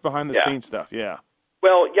heard some of this behind the scenes stuff, yeah.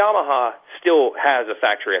 Well, Yamaha still has a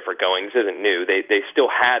factory effort going. This isn't new. They still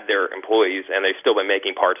had their employees, and they've still been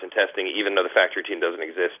making parts and testing, even though the factory team doesn't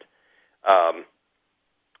exist.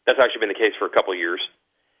 That's actually been the case for a couple of years.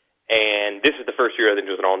 And this is the first year I think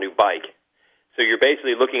it was an all-new bike. So you're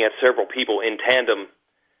basically looking at several people in tandem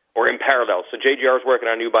or in parallel. So JGR is working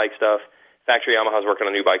on new bike stuff. Factory Yamaha is working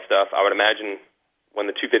on new bike stuff. I would imagine when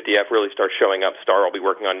the 250F really starts showing up, Star will be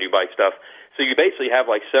working on new bike stuff. So you basically have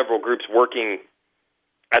several groups working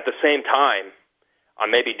at the same time on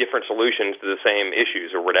maybe different solutions to the same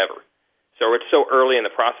issues or whatever. So it's so early in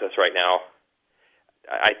the process right now.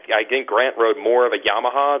 I think Grant rode more of a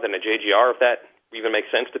Yamaha than a JGR, if that even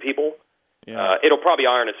makes sense to people. Yeah. It'll probably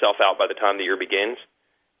iron itself out by the time the year begins.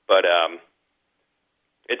 But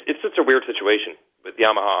it's just a weird situation with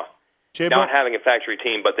Yamaha not having a factory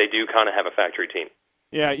team, but they do kind of have a factory team.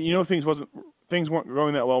 Yeah, things weren't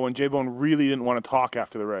going that well when J-Bone really didn't want to talk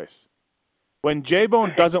after the race. When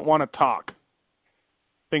J-Bone doesn't want to talk,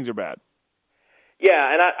 things are bad.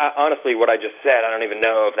 Yeah, and I honestly, what I just said, I don't even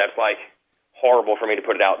know if that's like horrible for me to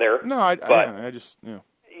put it out there. No, I just.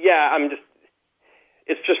 Yeah,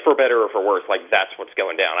 it's just for better or for worse. Like that's what's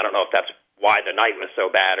going down. I don't know if that's why the night was so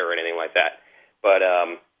bad or anything like that, but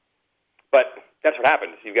that's what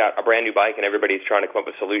happens. You've got a brand new bike, and everybody's trying to come up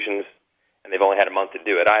with solutions, and they've only had a month to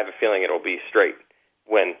do it. I have a feeling it'll be straight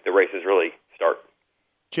when the races really start.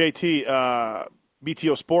 JT,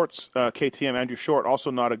 BTO Sports, KTM, Andrew Short,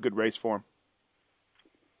 also not a good race for him.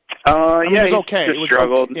 It was okay. It was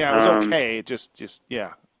struggled. Okay. Yeah, it was okay. It just.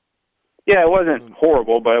 Yeah, it wasn't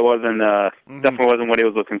horrible, but it wasn't definitely wasn't what he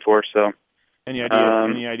was looking for. So, any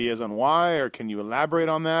ideas on why, or can you elaborate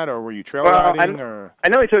on that, or were you trail riding? I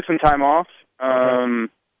know he took some time off after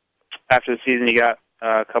the season. He got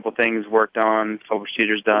a couple things worked on, a couple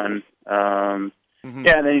procedures done.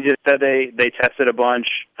 Yeah, and then he just said they tested a bunch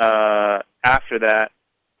after that,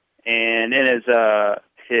 and in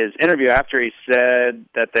his interview after, he said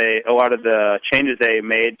that a lot of the changes they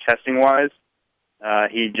made testing-wise,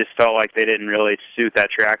 he just felt like they didn't really suit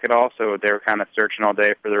that track at all, so they were kind of searching all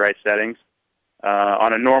day for the right settings.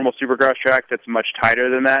 On a normal Supercross track that's much tighter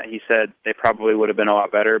than that, he said they probably would have been a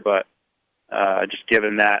lot better, but just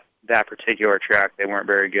given that particular track, they weren't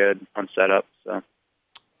very good on setup. So,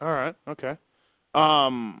 all right, okay.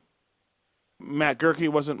 Matt Gerke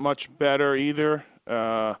wasn't much better either.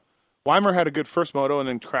 Weimer had a good first moto and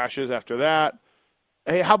then crashes after that.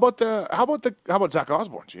 Hey, how about Zach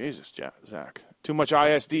Osborne? Jesus, Zach. Too much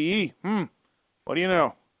ISDE. What do you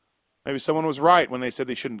know? Maybe someone was right when they said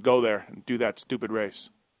they shouldn't go there and do that stupid race.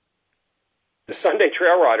 The Sunday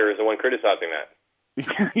Trail Rider is the one criticizing that.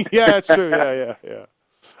 Yeah, that's true. Yeah.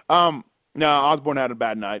 No, Osborne had a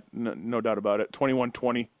bad night. No doubt about it.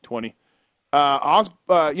 21-20-20.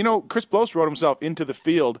 Chris Bloss rode himself into the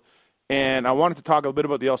field, and I wanted to talk a bit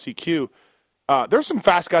about the LCQ. There's some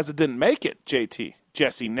fast guys that didn't make it, JT.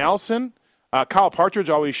 Jesse Nelson. Kyle Partridge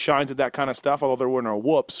always shines at that kind of stuff, although there were no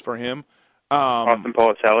whoops for him. Austin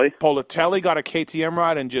Politelli. Politelli got a KTM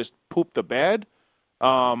ride and just pooped the bed.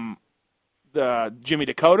 The Jimmy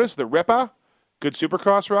Dakotas, the Rippa, good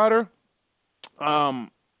Supercross rider.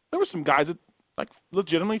 There were some guys that, like,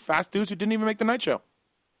 legitimately fast dudes who didn't even make the night show.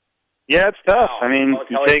 Yeah, it's tough. I mean,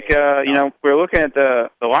 you take, we're looking at the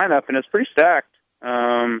lineup, and it's pretty stacked.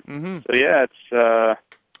 So, yeah, it's,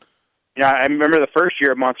 I remember the first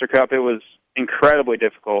year of Monster Cup, it was incredibly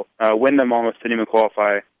difficult. Wyndham almost didn't even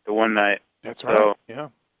qualify the one night. That's right, so, yeah.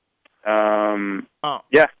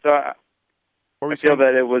 Yeah, so I feel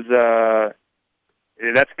that it was,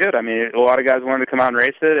 that's good. I mean, a lot of guys wanted to come out and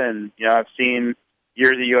race it, and, I've seen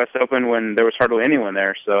years of U.S. Open when there was hardly anyone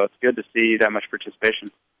there, so it's good to see that much participation.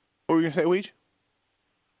 What were you going to say, Weege?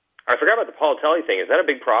 I forgot about the Politelli thing. Is that a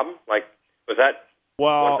big problem? Like, was that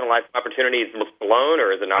once-in-a-life opportunity blown,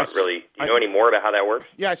 or is it not really? Do you know any more about how that works?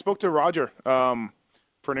 Yeah, I spoke to Roger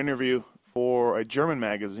for an interview for a German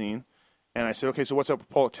magazine, and I said, okay, so what's up with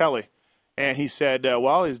Politelli? And he said,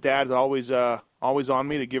 his dad's always on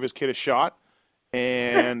me to give his kid a shot,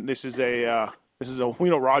 and this is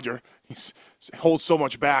Roger. He holds so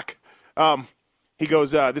much back. He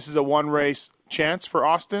goes, this is a one-race chance for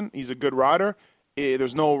Austin. He's a good rider.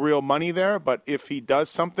 There's no real money there, but if he does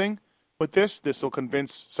something with this will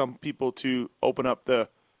convince some people to open up the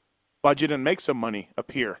budget and make some money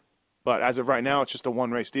appear. But as of right now, it's just a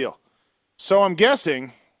one-race deal. So I'm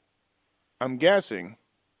guessing I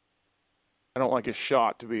don't like his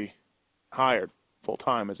shot to be hired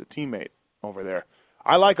full-time as a teammate over there.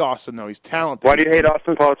 I like Austin, though. He's talented. Why do you hate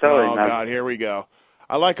Austin Politelli? Oh, God, here we go.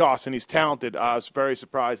 I like Austin. He's talented. I was very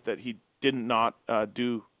surprised that he did not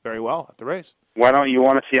do very well at the race. Why don't you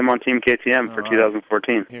want to see him on Team KTM for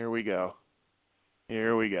 2014? Here we go.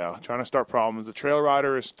 Trying to start problems. The trail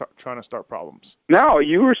rider is trying to start problems. No,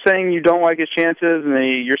 you were saying you don't like his chances,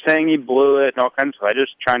 and you're saying he blew it and all kinds of stuff. I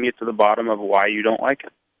just trying to get to the bottom of why you don't like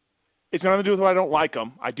him. It's nothing to do with why I don't like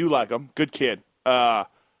him. I do like him. Good kid.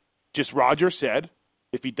 Just Roger said,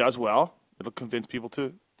 if he does well, it'll convince people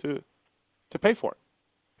to pay for it.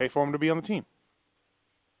 Pay for him to be on the team.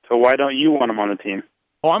 So why don't you want him on the team?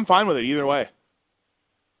 Oh, I'm fine with it either way.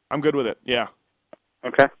 I'm good with it. Yeah.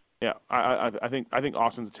 Okay. Yeah, I think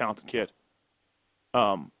Austin's a talented kid.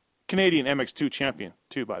 Canadian MX2 champion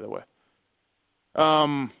too, by the way.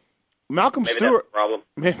 Malcolm Maybe Stewart. That's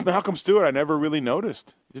the problem. Malcolm Stewart, I never really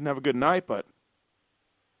noticed. He didn't have a good night, but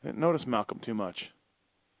I didn't notice Malcolm too much.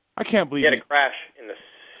 I can't believe he had a crash in the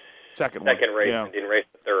second race yeah. and didn't race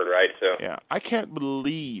the third, right? So yeah, I can't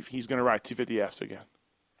believe he's going to ride 250Fs again.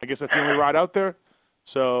 I guess that's the only ride out there.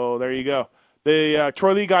 So there you go. The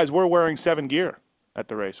Troy Lee guys were wearing 7 gear at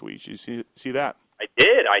the race. Did you see that? I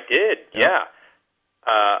did. Yeah.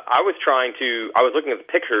 I was looking at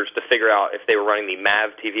the pictures to figure out if they were running the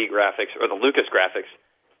Mav TV graphics or the Lucas graphics,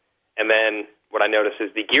 and then what I noticed is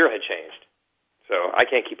the gear had changed. So I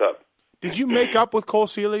can't keep up. Did you make up with Cole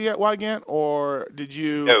Seeley yet, Wygant, or did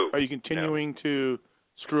you? No. Are you continuing to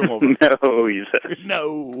screw him over? No, you said.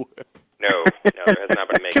 No, it has not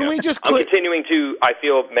been made. Can we just? I'm continuing to, I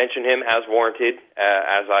feel, mention him as warranted,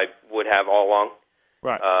 as I would have all along.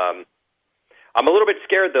 Right. I'm a little bit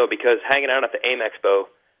scared though because hanging out at the AIM Expo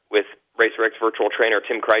with RacerX virtual trainer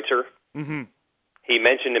Tim Kreitzer, he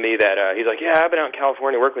mentioned to me that he's like, yeah, I've been out in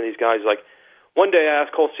California working with these guys. He's like, one day I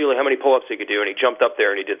asked Cole Seeley how many pull-ups he could do, and he jumped up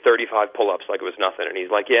there and he did 35 pull-ups like it was nothing. And he's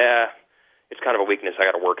like, yeah, it's kind of a weakness. I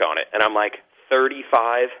got to work on it. And I'm like,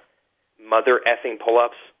 35 mother effing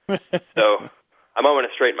pull-ups. So I'm going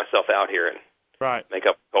to straighten myself out here and make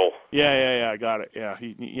up Cole. Yeah, I got it. Yeah,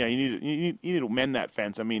 you need to mend that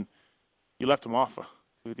fence. I mean, you left him off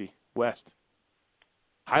to the West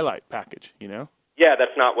highlight package, you know? Yeah,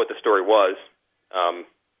 that's not what the story was.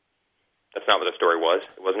 That's not what the story was.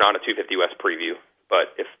 It was not a 250 West preview,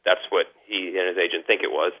 but if that's what he and his agent think it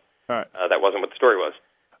was, that wasn't what the story was.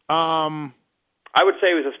 I would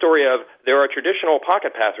say it was a story of there are traditional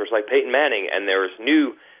pocket passers like Peyton Manning, and there's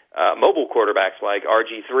new mobile quarterbacks like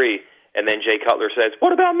RG3, and then Jay Cutler says,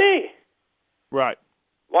 what about me? Right.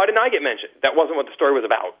 Why didn't I get mentioned? That wasn't what the story was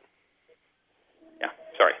about. Yeah,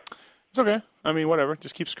 sorry. It's okay. I mean, whatever.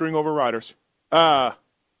 Just keep screwing over riders. Okay.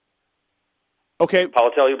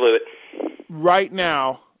 Palotelli blew it. Right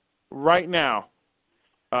now,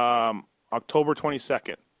 October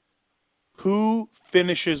 22nd, who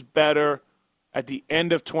finishes better at the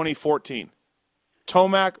end of 2014?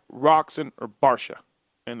 Tomac, Roczen, or Barcia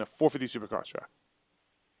in the 450 Supercross track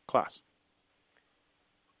class?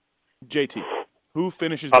 JT, who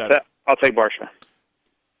finishes better? I'll take Barcia.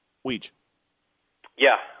 Weege.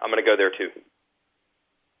 Yeah, I'm going to go there too.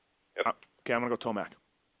 Yep. Okay, I'm going to go Tomac.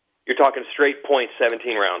 You're talking straight points,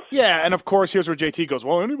 17 rounds. Yeah, and of course, here's where JT goes,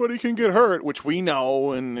 well, anybody can get hurt, which we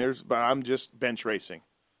know, but I'm just bench racing.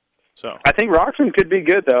 So I think Roczen could be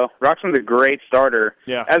good, though. Roczen's a great starter,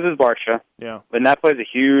 as is Barcia. Yeah. And that plays a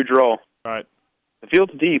huge role. Right. The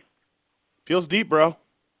field's deep. Feels deep, bro. That's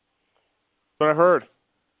what I heard.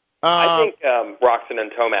 I think Roczen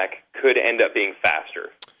and Tomac could end up being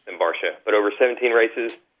faster than Barcia, but over 17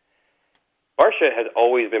 races, Barcia has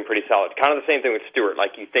always been pretty solid. Kind of the same thing with Stewart.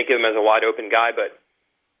 Like, you think of him as a wide-open guy, but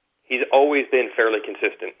he's always been fairly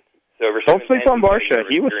consistent. So over Don't sleep on Barcia.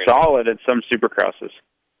 He was solid at some Supercrosses.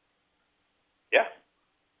 Yeah.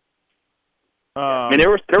 I mean, there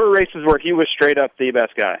were races where he was straight up the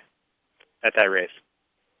best guy at that race.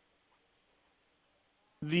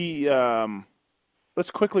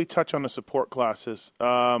 Let's quickly touch on the support classes.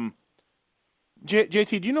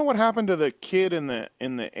 JT, do you know what happened to the kid in the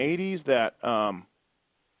 80s that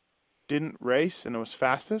didn't race and it was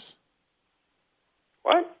fastest?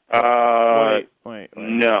 What? Wait.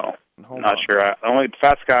 No, not sure. The only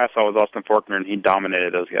fast guy I saw was Austin Faulkner, and he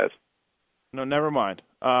dominated those guys. No, never mind.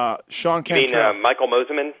 Sean You mean Cantrell. Michael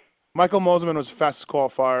Moseman? Michael Moseman was the fastest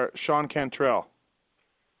qualifier. Sean Cantrell.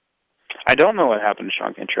 I don't know what happened to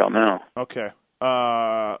Sean Cantrell now. Okay.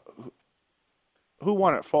 Who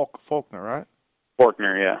won it? Faulkner, right?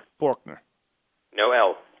 Faulkner, yeah. Faulkner. No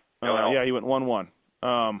L. No L. Yeah, he went 1-1.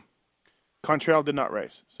 Contrail did not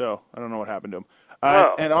race, so I don't know what happened to him.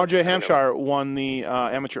 And R.J. Hampshire won the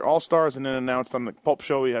Amateur All-Stars and then announced on the Pulp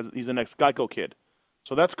Show he's the next Geico kid.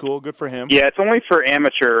 So that's cool. Good for him. Yeah, it's only for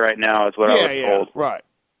amateur right now is what I was told. Right.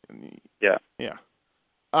 Yeah. Yeah.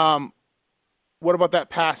 What about that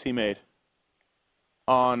pass he made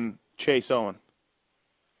on Chase Owen?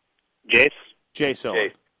 Chase Owen.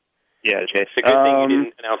 Chase. Yeah, Chase. It's a good thing you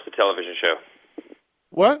didn't announce the television show.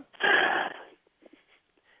 What?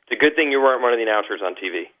 It's a good thing you weren't one of the announcers on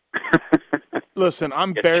TV. Listen,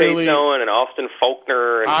 I'm Chase barely. Owen and Austin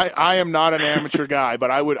Faulkner. And... I am not an amateur guy, but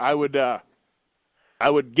I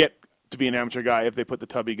would get to be an amateur guy if they put the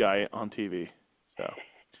tubby guy on TV. So,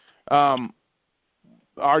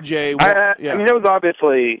 RJ. I mean, it was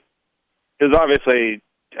obviously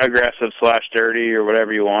aggressive / dirty or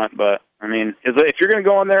whatever you want, but I mean, if you're going to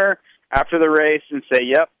go in there after the race and say,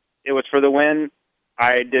 "Yep, it was for the win.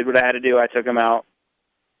 I did what I had to do. I took him out."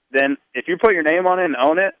 Then, if you put your name on it and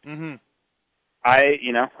own it, I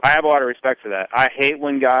have a lot of respect for that. I hate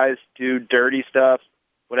when guys do dirty stuff,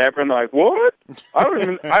 whatever, and they're like, "What?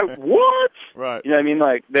 What?" Right. You know what I mean?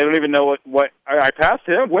 Like, they don't even know what I passed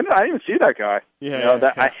him. When did I even see that guy?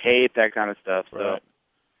 Yeah. I hate that kind of stuff. So.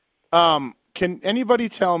 Right. Can anybody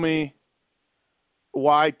tell me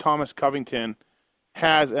why Thomas Covington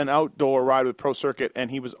has an outdoor ride with Pro Circuit and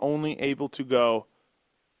he was only able to go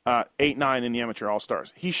 8-9 in the Amateur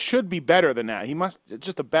All-Stars? He should be better than that. It's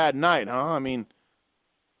just a bad night, huh? I mean,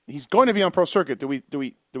 he's going to be on Pro Circuit. Do we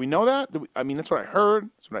know that? That's what I heard.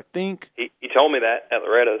 That's what I think. He told me that at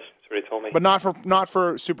Loretta's. That's what he told me. But not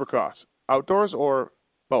for Supercross. Outdoors or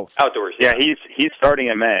both? Outdoors. Yeah, he's starting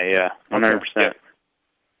in May. Yeah, 100%. Okay. Yeah.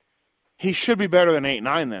 He should be better than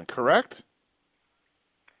 8-9 then, correct?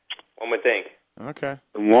 One would think. Okay.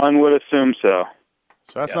 One would assume so.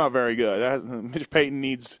 So that's not very good. Mitch Payton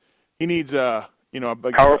needs a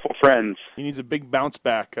big, powerful friends. He needs a big bounce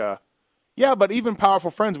back. Yeah, but even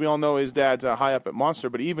powerful friends, we all know his dad's high up at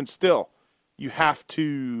Monster. But even still, you have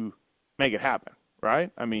to make it happen,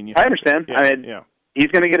 right? I mean, I understand. He's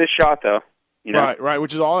going to get his shot though. Right,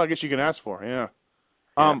 which is all I guess you can ask for. Yeah.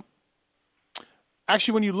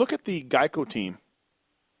 Actually, when you look at the Geico team,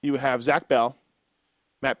 you have Zach Bell,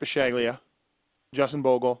 Matt Biscaglia, Justin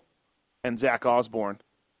Bogle, and Zach Osborne.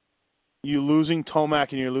 You're losing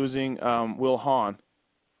Tomac and you're losing Will Hahn.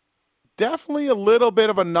 Definitely a little bit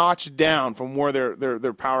of a notch down from where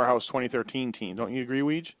their powerhouse 2013 team. Don't you agree,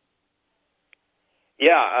 Weege?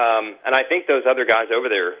 Yeah, and I think those other guys over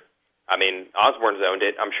there, Osborne's owned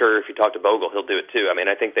it. I'm sure if you talk to Bogle, he'll do it too.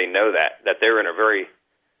 I think they know that they're in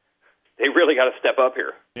they really got to step up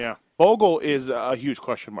here. Yeah. Bogle is a huge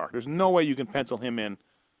question mark. There's no way you can pencil him in.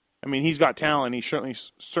 He's got talent. He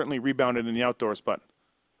certainly rebounded in the outdoors, but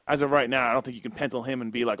as of right now, I don't think you can pencil him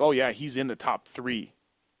and be like, oh, yeah, he's in the top 3.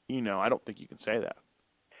 I don't think you can say that.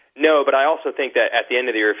 No, but I also think that at the end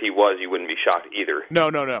of the year, if he was, you wouldn't be shocked either.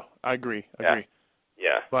 No. I agree. Yeah.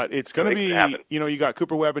 But it's going to be, you got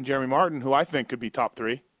Cooper Webb and Jeremy Martin, who I think could be top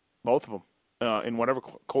 3, both of them, in whatever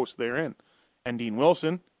coach they're in. And Dean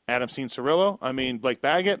Wilson, Adam Cianciarillo, Blake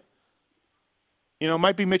Baggett.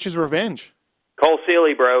 Might be Mitch's revenge. Cole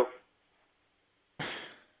Seeley, bro.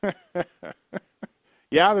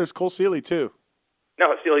 Yeah, there's Cole Seeley, too.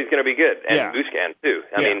 No, Seeley's going to be good. And Buscan, too.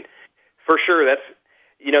 I mean, for sure, that's,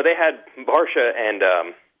 they had Barsha and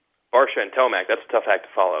Tomac. That's a tough act to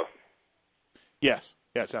follow. Yes,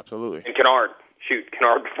 absolutely. And Kennard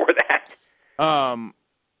before that.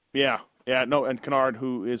 And Kennard,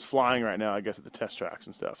 who is flying right now, I guess, at the test tracks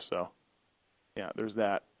and stuff. So, yeah, there's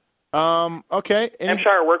that. Okay.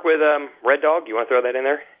 Hampshire work with Red Dog. You want to throw that in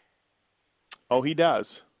there? Oh, he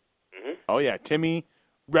does. Mm-hmm. Oh, yeah. Timmy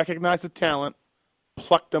recognized the talent,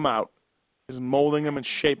 plucked them out, is molding them and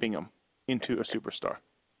shaping them into a superstar.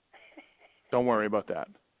 Don't worry about that.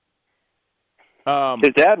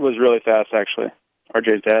 His dad was really fast, actually.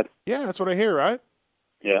 RJ's dad. Yeah, that's what I hear, right?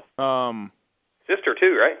 Yeah. Sister,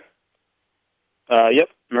 too, right? Yep.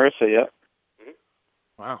 Marissa, yep. Mm-hmm.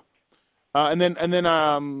 Wow. And then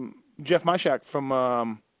Jeff Myshak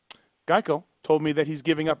from Geico told me that he's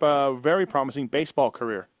giving up a very promising baseball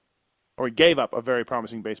career, or he gave up a very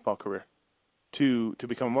promising baseball career to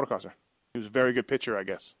become a motocrosser. He was a very good pitcher, I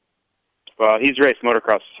guess. Well, he's raced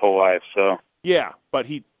motocross his whole life, so. Yeah, but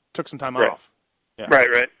he took some time off. Yeah.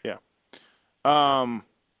 Right. Yeah. All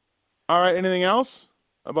right, anything else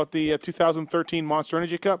about the 2013 Monster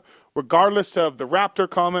Energy Cup? Regardless of the Raptor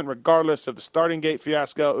comment, regardless of the starting gate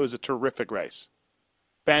fiasco, it was a terrific race.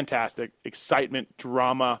 Fantastic. Excitement,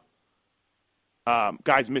 drama,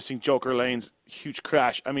 guys missing Joker lanes, huge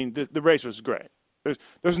crash. The race was great.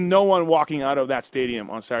 There's no one walking out of that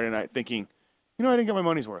stadium on Saturday night thinking, I didn't get my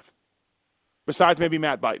money's worth. Besides maybe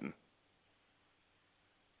Matt Byton.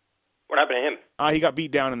 What happened to him? He got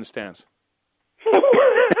beat down in the stands.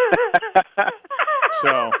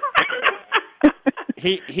 So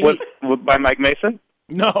he by Mike Mason?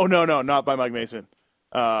 No, not by Mike Mason.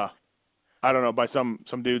 I don't know, by some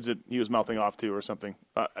dudes that he was mouthing off to or something.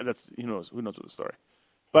 That's who knows what the story.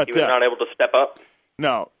 But he was not able to step up.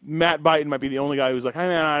 No, Matt Byton might be the only guy who's like, hey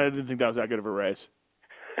man, I didn't think that was that good of a race.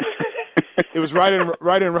 It was right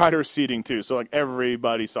in rider seating too, so like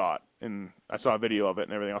everybody saw it, and I saw a video of it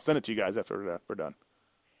and everything. I'll send it to you guys after we're done.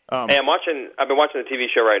 Hey, I've been watching the TV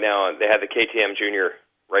show right now, and they had the KTM Junior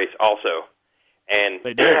race also. And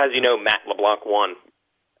they did. As you know, Matt LeBlanc won.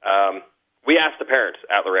 We asked the parents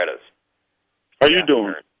at Loretta's. How you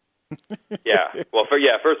doing? Yeah. Well,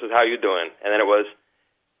 first was how you doing, and then it was,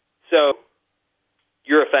 so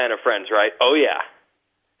you're a fan of Friends, right? Oh yeah.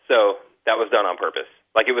 So that was done on purpose.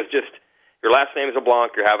 Like it was just, your last name is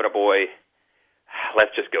LeBlanc, you're having a boy.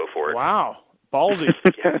 Let's just go for it. Wow. Ballsy.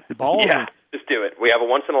 Ballsy. Yeah, just do it. We have a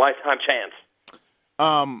once-in-a-lifetime chance.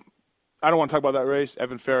 I don't want to talk about that race.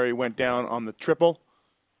 Evan Ferry went down on the triple.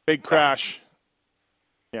 Big crash.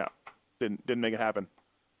 Yeah, didn't make it happen.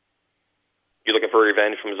 You looking for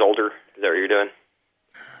revenge from Zolder? Is that what you're doing?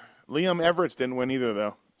 Liam Everett didn't win either,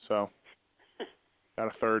 though, so got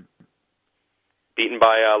a third. Beaten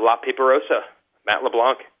by La Piperosa, Matt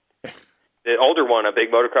LeBlanc. The older one, a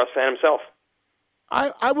big motocross fan himself.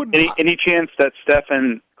 I would. Any chance that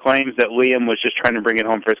Stefan claims that Liam was just trying to bring it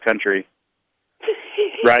home for his country?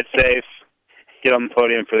 Ride safe, get on the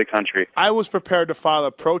podium for the country. I was prepared to file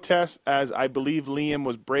a protest, as I believe Liam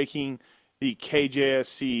was breaking the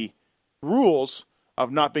KJSC rules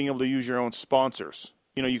of not being able to use your own sponsors.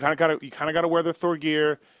 You know, you kind of got to wear the Thor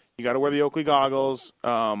gear. You got to wear the Oakley goggles. You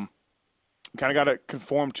kind of got to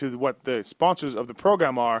conform to what the sponsors of the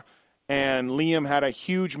program are. And Liam had a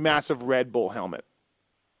huge, massive Red Bull helmet.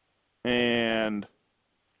 And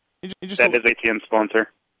just that is ATM sponsor.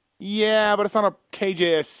 Yeah, but it's not a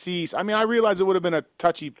KJSC. I mean, I realize it would have been a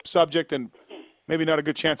touchy subject and maybe not a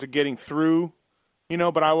good chance of getting through, you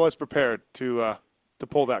know, but I was prepared to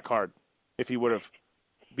pull that card if he would have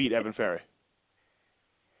beat Evan Ferry.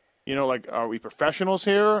 You know, like, are we professionals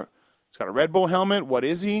here? He's got a Red Bull helmet. What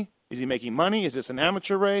is he? Is he making money? Is this an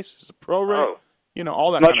amateur race? Is this a pro race? Oh. You know,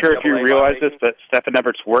 all that I'm not kind sure of if stuff. you realize this, but Stefan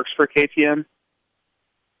Everts works for KTM.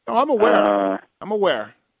 No, I'm aware. I'm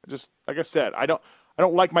aware. Just like I said, I don't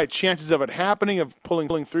like my chances of it happening, of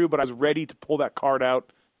pulling through, but I was ready to pull that card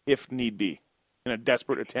out if need be in a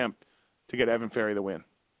desperate attempt to get Evan Ferry the win.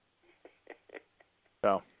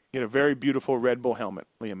 So, he had a very beautiful Red Bull helmet,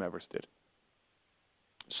 Liam Everts did.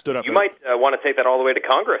 Stood up. You might want to take that all the way to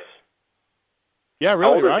Congress. Yeah,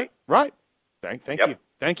 really, right? Right. Thank Yep. you.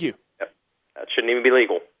 Thank you. Yep. That shouldn't even be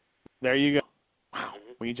legal. There you go. Wow.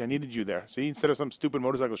 Weege, I needed you there. See, instead of some stupid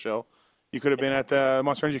motorcycle show, you could have been at the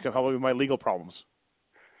Monster Energy Cup helping with my legal problems.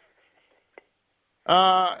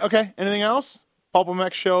 Okay, anything else? Pulp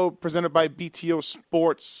MX show presented by BTO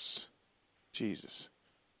Sports. Jesus.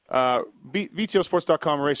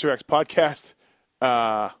 BTOsports.com Racer X podcast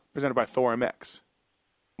presented by Thor MX.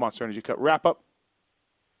 Monster Energy Cup wrap-up.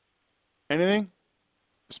 Anything?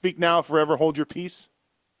 Speak now, forever hold your peace.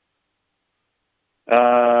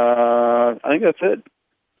 I think that's it.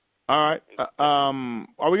 All right. Are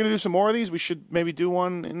we going to do some more of these? We should maybe do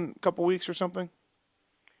one in a couple weeks or something.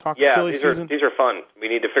 Talk silly season. These are fun. We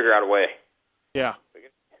need to figure out a way. Yeah.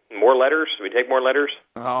 More letters? We take more letters?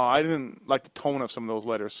 Oh, I didn't like the tone of some of those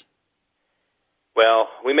letters. Well,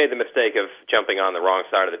 we made the mistake of jumping on the wrong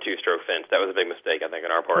side of the two-stroke fence. That was a big mistake, I think,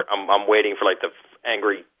 on our part. I'm waiting for the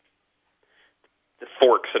angry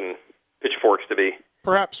forks and pitchforks to be.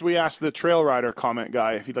 Perhaps we ask the trail rider comment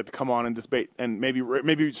guy if he'd like to come on and debate, and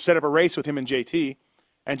maybe set up a race with him and JT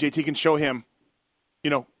can show him,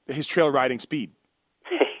 his trail riding speed.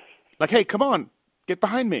 Like, hey, come on, get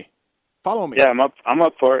behind me, follow me. Yeah, I'm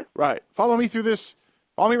up for it. Right, follow me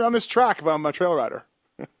around this track if I'm a trail rider.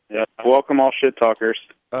 Yeah, welcome all shit talkers.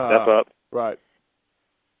 Step up. Right.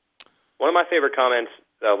 One of my favorite comments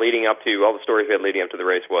leading up to all the stories we had leading up to the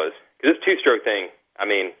race was, because this two-stroke thing, I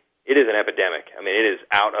mean, it is an epidemic. I mean, it is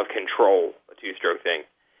out of control, the two-stroke thing.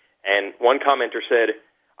 And one commenter said,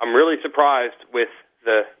 I'm really surprised with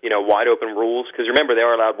the, wide-open rules, because remember, they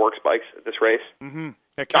are allowed work spikes at this race. Mm-hmm.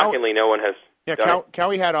 Yeah, shockingly, no one has done it.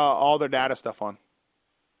 Cowie had all their data stuff on.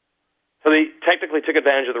 So they technically took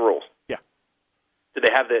advantage of the rules. Yeah. Did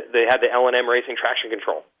they have the L&M racing traction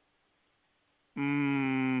control?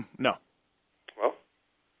 No. Well,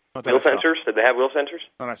 Not wheel sensors? Did they have wheel sensors?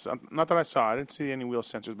 Not that I saw. I didn't see any wheel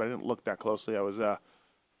sensors, but I didn't look that closely. I was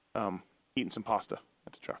eating some pasta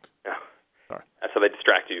at the truck. Yeah. Sorry. That's how they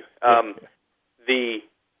distract you. The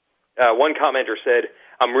one commenter said,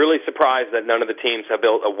 I'm really surprised that none of the teams have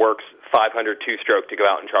built a Works 500 two-stroke to go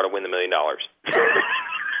out and try to win the $1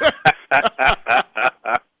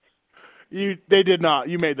 million. They did not.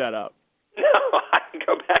 You made that up. No, I can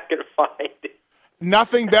go back and find it.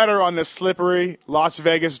 Nothing better on this slippery Las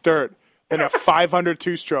Vegas dirt than a 500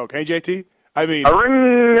 two-stroke. Hey, JT? I mean...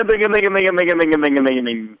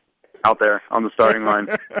 out there on the starting line.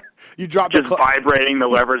 You drop just vibrating. The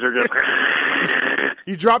levers are just...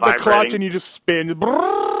 You drop the clutch and you just spin. The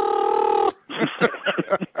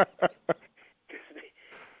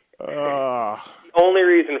only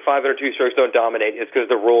reason 500 two-strokes don't dominate is because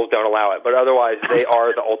the rules don't allow it. But otherwise, they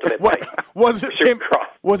are the ultimate. Was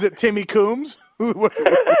it Timmy Coombs? Was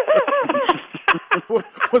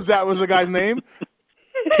the guy's name?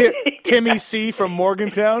 Timmy C. from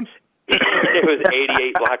Morgantown? It was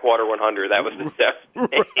 88 Blackwater 100. That was the stuff.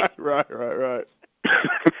 Right.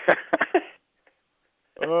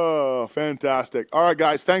 Oh, fantastic. All right,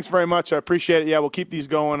 guys, thanks very much. I appreciate it. Yeah, we'll keep these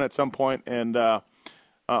going at some point, and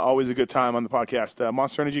always a good time on the podcast.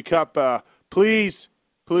 Monster Energy Cup, please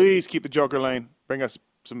keep the Joker lane. Bring us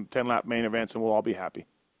some 10-lap main events, and we'll all be happy.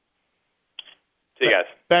 See you guys.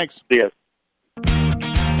 Thanks. See you guys.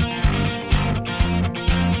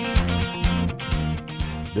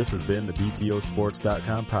 This has been the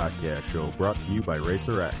BTOsports.com podcast show brought to you by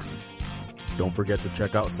RacerX. Don't forget to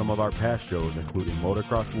check out some of our past shows, including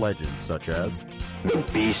motocross legends such as The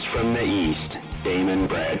Beast from the East, Damon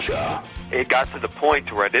Bradshaw. It got to the point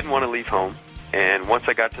to where I didn't want to leave home, and once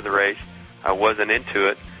I got to the race, I wasn't into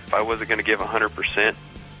it. If I wasn't going to give 100%,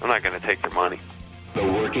 I'm not going to take their money. The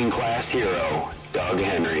Working Class Hero, Doug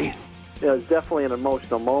Henry. It was definitely an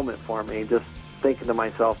emotional moment for me, just thinking to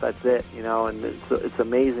myself, that's it, and it's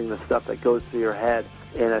amazing the stuff that goes through your head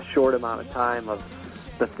in a short amount of time of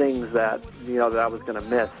the things that, that I was going to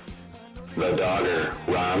miss. The Dogger,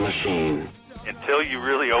 Ron Machine. Until you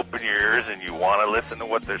really open your ears and you want to listen to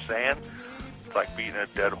what they're saying, it's like beating a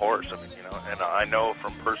dead horse. I mean, and I know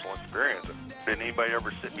from personal experience, did anybody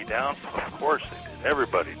ever sit me down? Of course they did.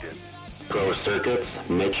 Everybody did. Pro Circuits,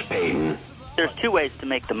 Mitch Payton. There's two ways to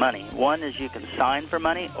make the money. One is you can sign for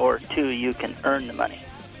money, or two, you can earn the money.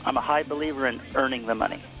 I'm a high believer in earning the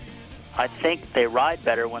money. I think they ride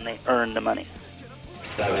better when they earn the money.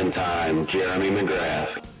 7-time Jeremy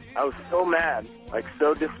McGrath. I was so mad,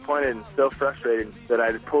 so disappointed and so frustrated that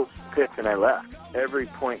I pulled the pits and I left. Every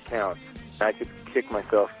point counts. I could kick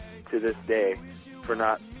myself to this day for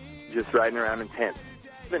not just riding around in 10th.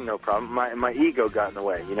 It's been no problem. My ego got in the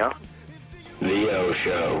way, The O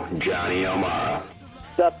Show, Johnny O'Mara.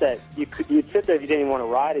 Stuff that you'd sit there if you didn't even want to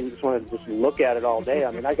ride it, you just wanted to just look at it all day.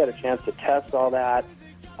 I mean, I got a chance to test all that.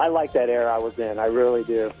 I like that era I was in. I really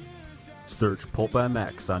do. Search Pulp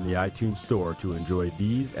MX on the iTunes Store to enjoy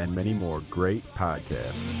these and many more great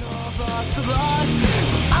podcasts.